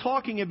God's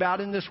talking about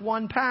in this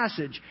one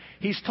passage.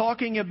 He's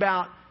talking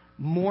about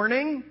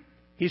mourning,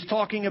 He's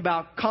talking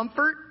about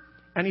comfort,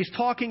 and He's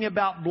talking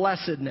about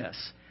blessedness.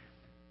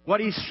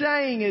 What He's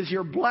saying is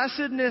your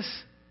blessedness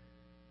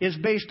is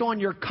based on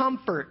your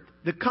comfort,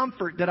 the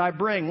comfort that I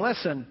bring.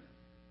 Listen,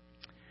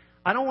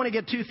 I don't want to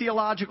get too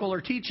theological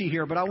or teachy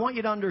here, but I want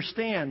you to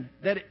understand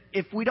that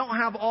if we don't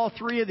have all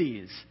three of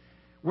these,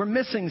 we're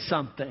missing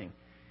something.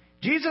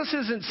 Jesus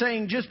isn't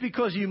saying just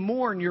because you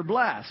mourn, you're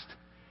blessed.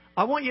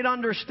 I want you to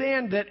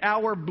understand that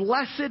our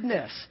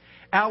blessedness,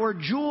 our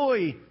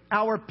joy,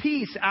 our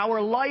peace,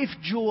 our life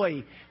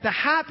joy, the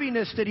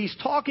happiness that He's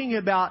talking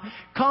about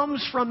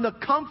comes from the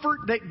comfort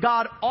that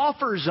God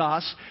offers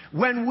us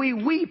when we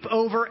weep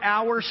over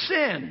our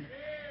sin.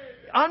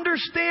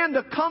 Understand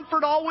the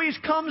comfort always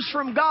comes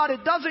from God.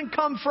 It doesn't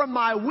come from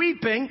my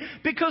weeping,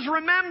 because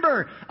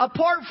remember,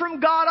 apart from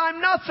God,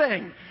 I'm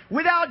nothing.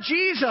 Without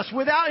Jesus,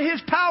 without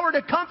His power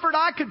to comfort,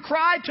 I could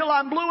cry till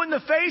I'm blue in the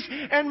face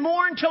and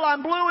mourn till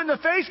I'm blue in the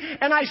face,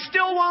 and I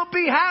still won't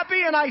be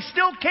happy, and I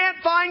still can't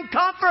find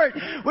comfort.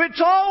 It's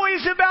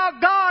always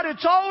about God.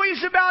 It's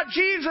always about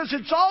Jesus.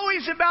 It's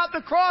always about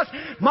the cross.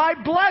 My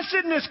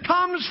blessedness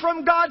comes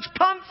from God's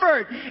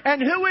comfort. And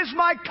who is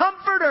my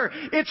comforter?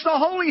 It's the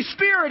Holy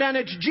Spirit, and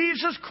it's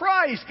Jesus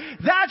Christ.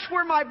 That's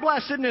where my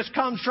blessedness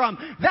comes from.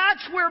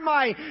 That's where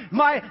my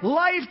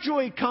life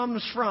joy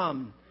comes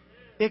from.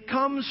 It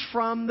comes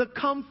from the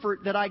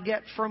comfort that I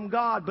get from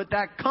God. But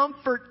that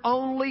comfort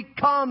only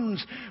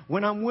comes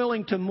when I'm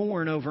willing to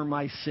mourn over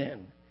my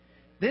sin.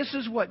 This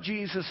is what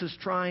Jesus is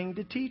trying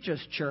to teach us,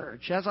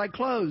 church. As I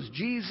close,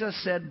 Jesus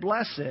said,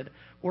 blessed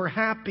or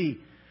happy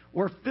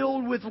or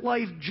filled with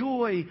life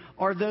joy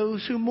are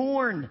those who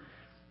mourn.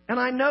 And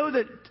I know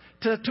that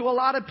to a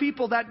lot of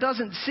people that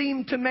doesn't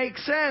seem to make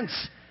sense.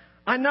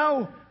 I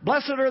know,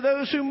 blessed are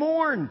those who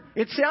mourn.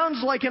 It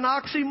sounds like an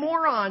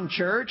oxymoron,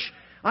 church.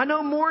 I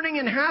know mourning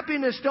and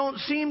happiness don't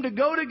seem to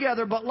go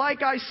together, but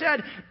like I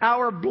said,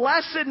 our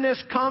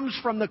blessedness comes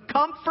from the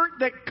comfort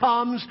that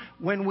comes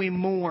when we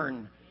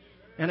mourn.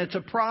 And it's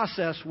a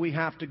process we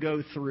have to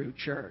go through,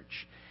 church.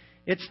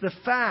 It's the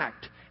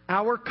fact,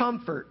 our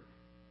comfort,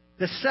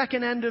 the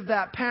second end of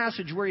that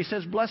passage where He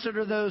says, blessed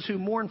are those who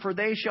mourn, for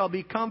they shall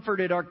be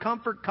comforted. Our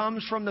comfort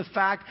comes from the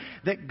fact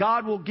that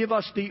God will give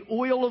us the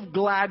oil of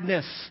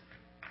gladness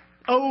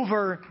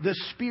over the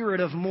spirit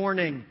of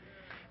mourning.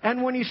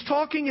 And when He's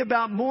talking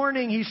about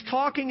mourning, He's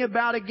talking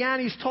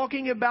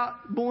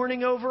about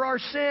mourning over our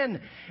sin.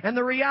 And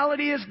the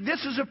reality is,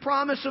 this is a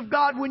promise of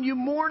God. When you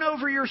mourn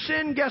over your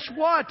sin, guess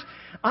what?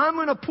 I'm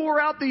going to pour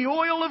out the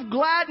oil of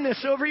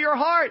gladness over your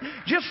heart.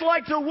 Just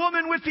like the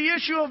woman with the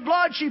issue of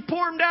blood, she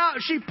poured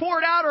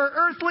out her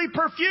earthly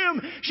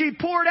perfume. She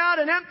poured out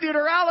and emptied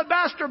her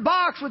alabaster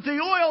box with the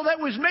oil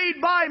that was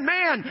made by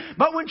man.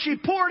 But when she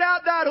poured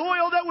out that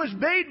oil that was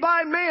made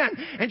by man,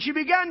 and she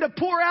began to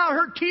pour out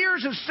her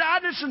tears of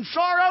sadness and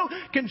sorrow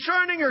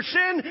concerning her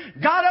sin,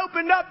 God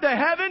opened up the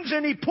heavens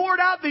and He poured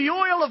out the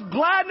oil of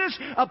gladness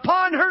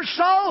upon her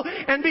soul.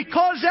 And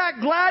because that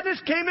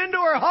gladness came into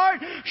her heart,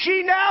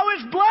 she now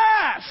is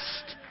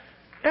blessed.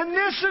 And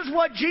this is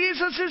what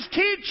Jesus is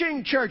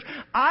teaching, church.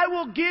 I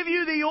will give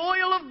you the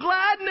oil of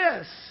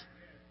gladness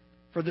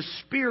for the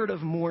spirit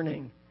of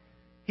mourning.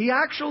 He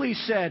actually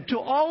said to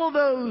all of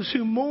those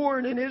who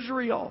mourn in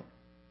Israel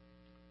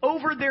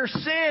over their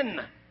sin,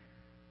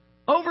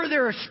 over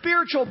their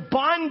spiritual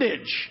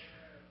bondage,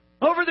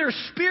 over their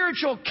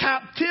spiritual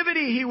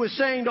captivity, He was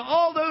saying to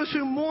all those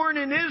who mourn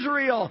in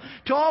Israel,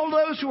 to all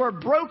those who are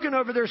broken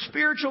over their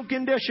spiritual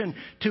condition,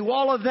 to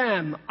all of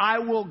them, I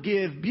will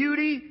give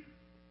beauty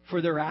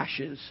for their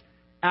ashes.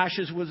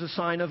 Ashes was a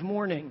sign of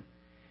mourning.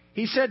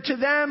 He said to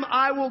them,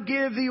 I will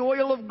give the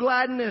oil of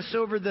gladness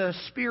over the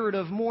spirit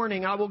of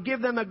mourning. I will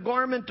give them a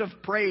garment of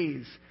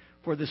praise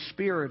for the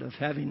spirit of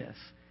heaviness.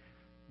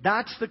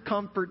 That's the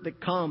comfort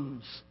that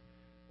comes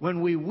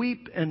when we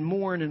weep and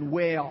mourn and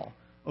wail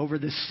over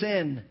the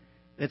sin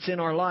that's in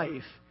our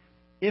life.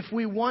 If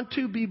we want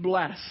to be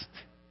blessed,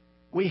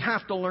 we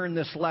have to learn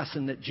this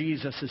lesson that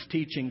Jesus is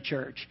teaching,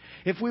 church.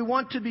 If we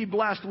want to be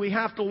blessed, we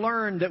have to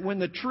learn that when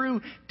the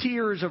true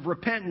tears of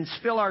repentance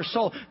fill our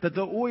soul, that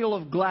the oil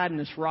of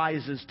gladness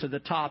rises to the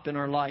top in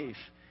our life.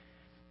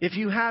 If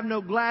you have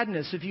no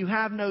gladness, if you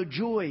have no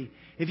joy,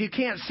 if you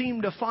can't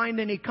seem to find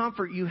any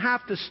comfort, you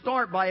have to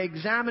start by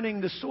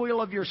examining the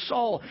soil of your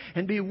soul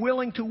and be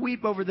willing to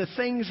weep over the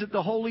things that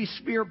the Holy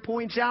Spirit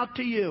points out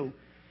to you.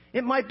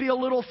 It might be a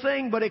little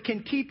thing, but it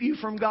can keep you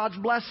from God's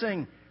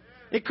blessing.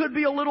 It could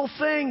be a little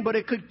thing, but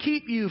it could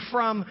keep you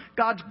from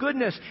God's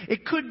goodness.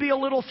 It could be a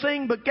little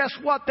thing, but guess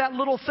what? That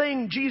little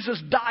thing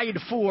Jesus died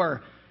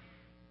for.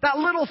 That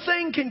little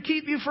thing can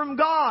keep you from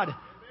God.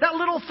 That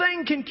little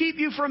thing can keep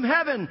you from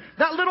heaven.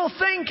 That little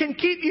thing can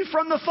keep you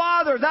from the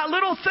Father. That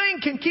little thing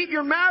can keep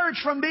your marriage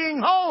from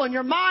being whole and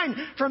your mind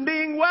from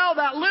being well.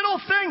 That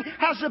little thing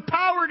has the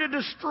power to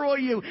destroy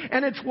you.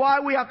 And it's why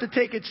we have to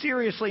take it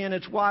seriously, and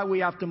it's why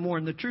we have to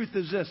mourn. The truth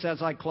is this,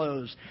 as I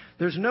close.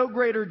 There's no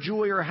greater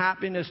joy or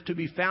happiness to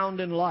be found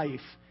in life.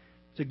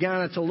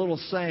 Again, it's a little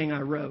saying I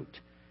wrote.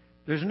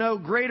 There's no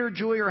greater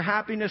joy or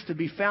happiness to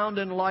be found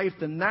in life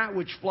than that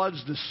which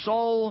floods the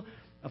soul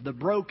of the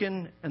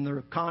broken and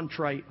the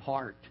contrite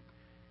heart.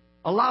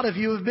 A lot of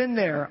you have been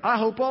there. I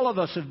hope all of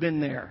us have been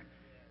there.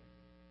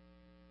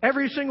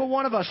 Every single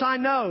one of us, I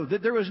know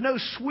that there was no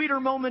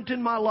sweeter moment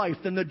in my life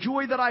than the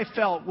joy that I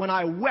felt when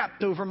I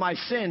wept over my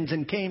sins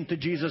and came to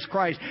Jesus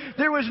Christ.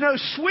 There was no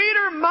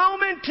sweeter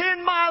moment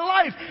in my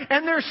life,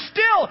 and there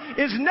still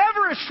is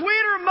never a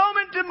sweeter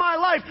moment in my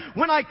life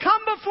when I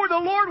come before the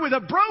Lord with a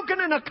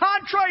broken and a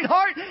contrite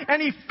heart,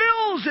 and He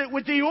fills it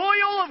with the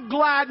oil of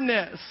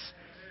gladness.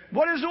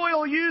 What is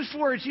oil used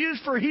for? It's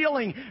used for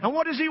healing. And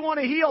what does He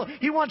want to heal?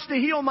 He wants to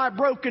heal my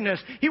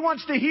brokenness. He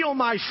wants to heal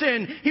my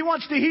sin. He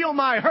wants to heal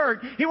my hurt.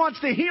 He wants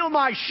to heal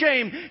my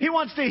shame. He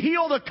wants to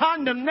heal the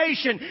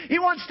condemnation. He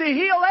wants to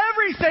heal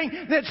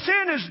everything that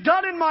sin has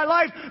done in my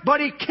life.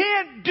 But He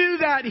can't do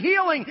that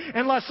healing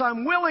unless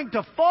I'm willing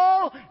to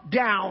fall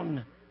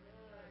down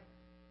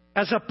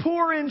as a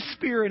poor in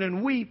spirit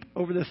and weep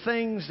over the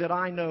things that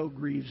I know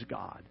grieves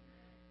God.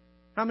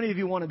 How many of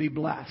you want to be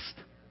blessed?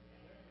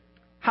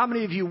 How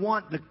many of you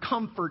want the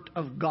comfort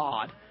of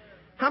God?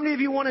 How many of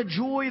you want a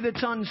joy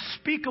that's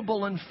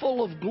unspeakable and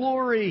full of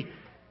glory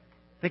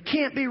that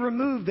can't be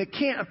removed, a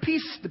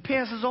peace that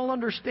passes all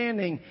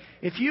understanding?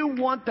 If you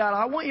want that,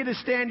 I want you to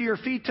stand to your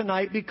feet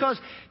tonight, because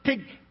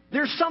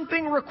there's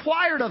something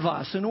required of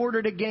us in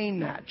order to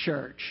gain that,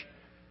 church.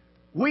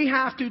 We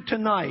have to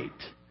tonight.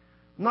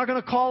 I'm not going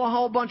to call a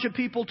whole bunch of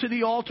people to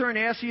the altar and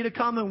ask you to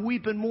come and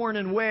weep and mourn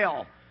and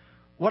wail.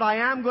 What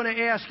I am going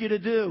to ask you to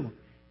do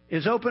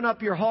is open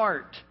up your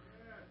heart.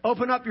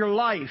 Open up your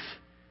life.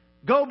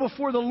 Go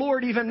before the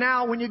Lord even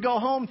now when you go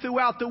home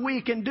throughout the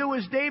week, and do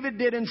as David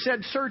did and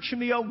said, "Search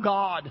me, O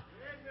God.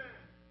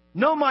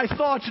 Know my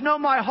thoughts, know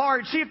my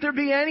heart. See if there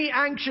be any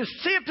anxious.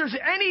 See if there's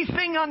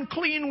anything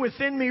unclean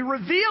within me.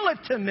 Reveal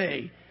it to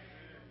me."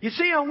 You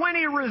see, and when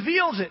He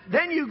reveals it,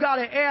 then you got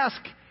to ask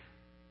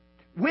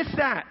with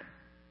that.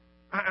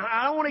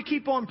 I don't want to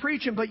keep on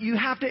preaching, but you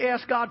have to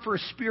ask God for a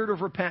spirit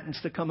of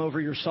repentance to come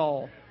over your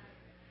soul.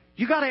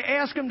 You got to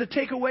ask Him to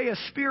take away a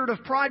spirit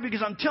of pride,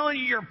 because I'm telling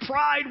you, your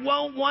pride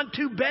won't want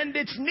to bend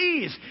its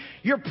knees.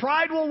 Your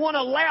pride will want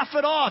to laugh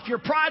it off. Your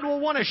pride will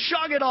want to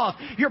shrug it off.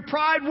 Your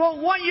pride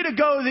won't want you to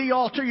go to the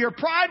altar. Your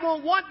pride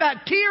won't want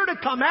that tear to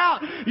come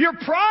out. Your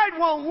pride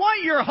won't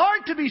want your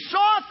heart to be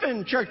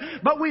softened, church.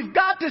 But we've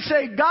got to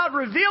say, "God,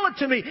 reveal it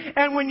to me."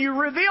 And when you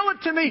reveal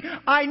it to me,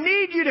 I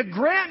need you to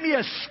grant me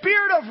a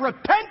spirit of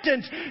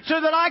repentance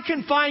so that I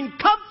can find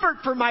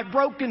comfort for my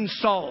broken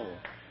soul.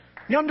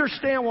 You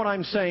understand what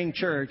I'm saying,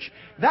 church?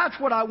 That's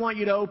what I want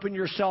you to open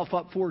yourself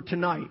up for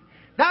tonight.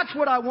 That's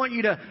what I want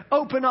you to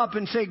open up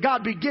and say,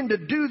 "God, begin to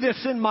do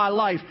this in my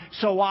life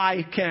so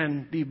I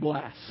can be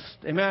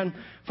blessed." Amen.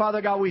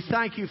 Father God, we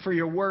thank You for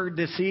Your word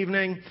this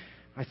evening.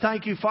 I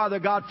thank You, Father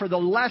God, for the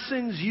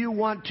lessons You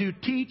want to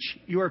teach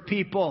Your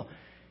people.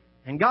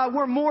 And God,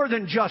 we're more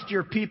than just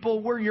Your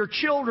people. We're Your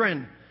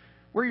children.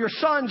 We're Your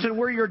sons and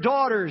we're Your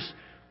daughters.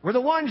 We're the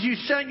ones You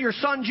sent Your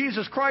Son,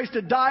 Jesus Christ,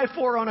 to die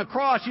for on a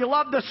cross. You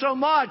loved us so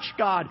much,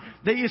 God,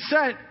 that You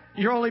sent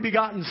Your only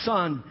begotten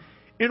Son.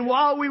 And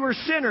while we were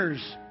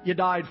sinners, You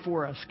died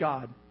for us,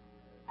 God.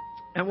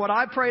 And what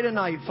I pray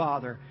tonight,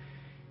 Father,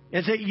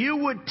 is that You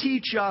would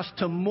teach us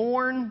to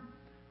mourn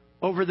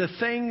over the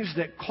things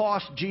that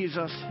cost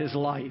Jesus His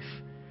life.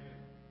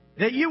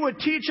 That You would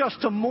teach us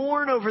to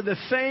mourn over the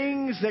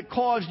things that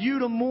caused You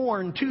to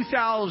mourn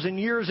 2,000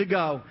 years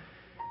ago,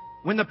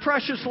 when the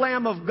precious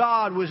Lamb of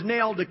God was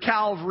nailed to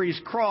Calvary's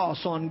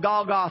cross on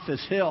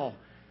Golgotha's hill,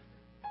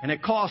 and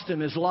it cost Him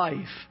His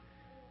life.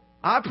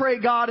 I pray,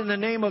 God, in the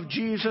name of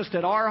Jesus,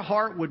 that our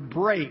heart would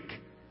break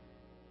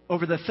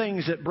over the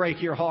things that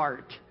break Your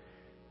heart.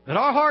 That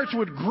our hearts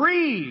would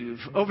grieve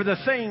over the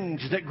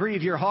things that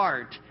grieve Your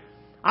heart.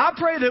 I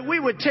pray that we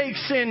would take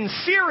sin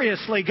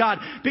seriously, God,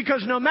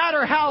 because no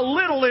matter how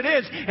little it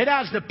is, it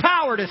has the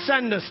power to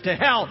send us to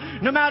hell.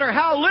 No matter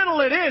how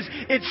little it is,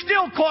 it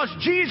still cost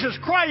Jesus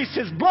Christ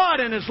His blood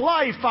and His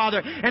life,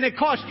 Father, and it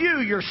cost You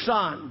Your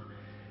Son.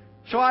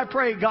 So I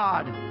pray,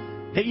 God,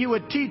 that You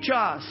would teach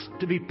us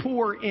to be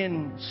poor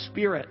in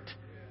spirit.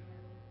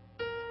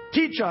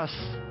 Teach us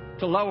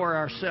to lower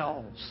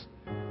ourselves.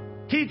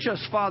 Teach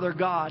us, Father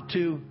God,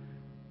 to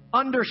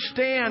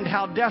understand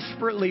how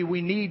desperately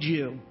we need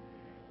You.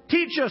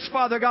 Teach us,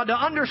 Father God, to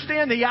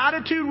understand the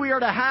attitude we are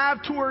to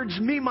have towards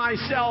me,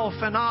 myself,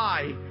 and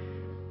I.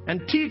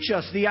 And teach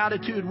us the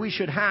attitude we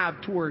should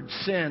have towards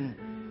sin.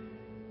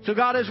 So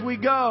God, as we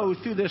go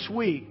through this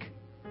week,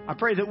 I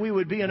pray that we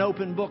would be an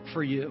open book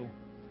for You.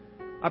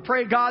 I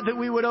pray, God, that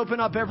we would open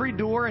up every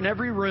door and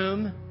every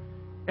room,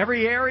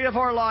 every area of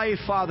our life,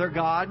 Father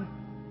God,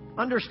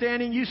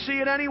 understanding You see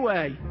it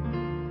anyway.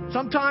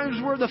 Sometimes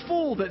we're the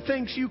fool that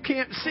thinks You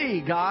can't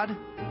see, God.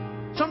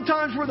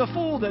 Sometimes we're the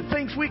fool that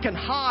thinks we can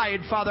hide,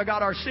 Father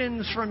God, our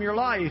sins from Your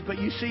life, but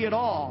You see it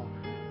all.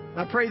 And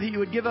I pray that You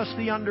would give us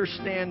the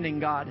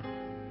understanding, God.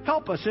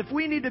 Help us. If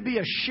we need to be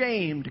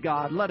ashamed,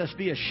 God, let us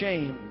be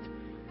ashamed.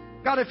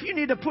 God, if You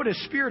need to put a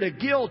spirit of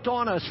guilt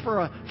on us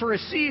for a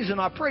season,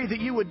 I pray that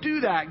You would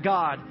do that,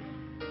 God.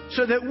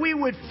 so that we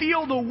would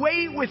feel the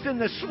weight within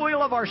the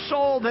soil of our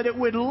soul, that it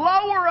would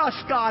lower us,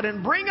 God,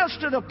 and bring us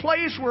to the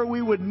place where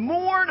we would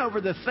mourn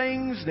over the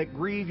things that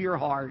grieve your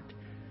heart.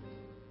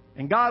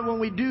 And God, when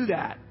we do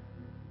that,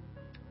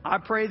 I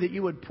pray that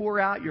you would pour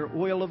out your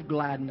oil of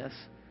gladness.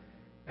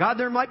 God,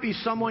 there might be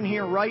someone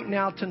here right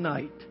now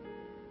tonight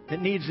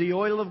that needs the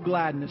oil of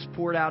gladness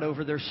poured out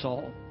over their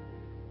soul.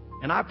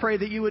 And I pray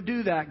that you would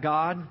do that,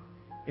 God.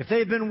 If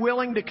they've been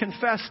willing to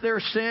confess their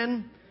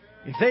sin,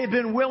 if they've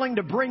been willing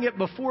to bring it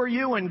before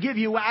you and give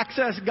you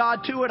access,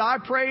 God, to it, I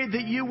pray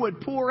that you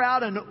would pour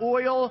out an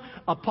oil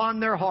upon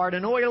their heart,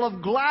 an oil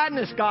of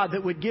gladness, God,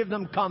 that would give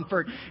them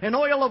comfort, an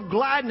oil of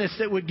gladness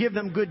that would give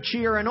them good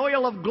cheer, an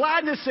oil of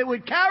gladness that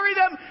would carry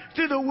them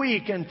through the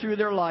week and through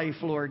their life,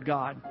 Lord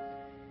God.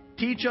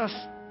 Teach us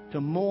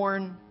to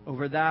mourn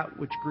over that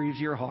which grieves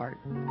your heart.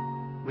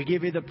 We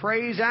give you the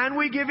praise and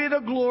we give you the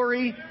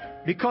glory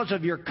because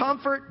of your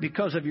comfort,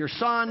 because of your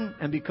Son,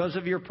 and because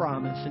of your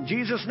promise. In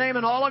Jesus' name,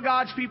 and all of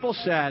God's people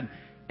said,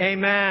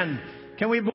 amen. Can we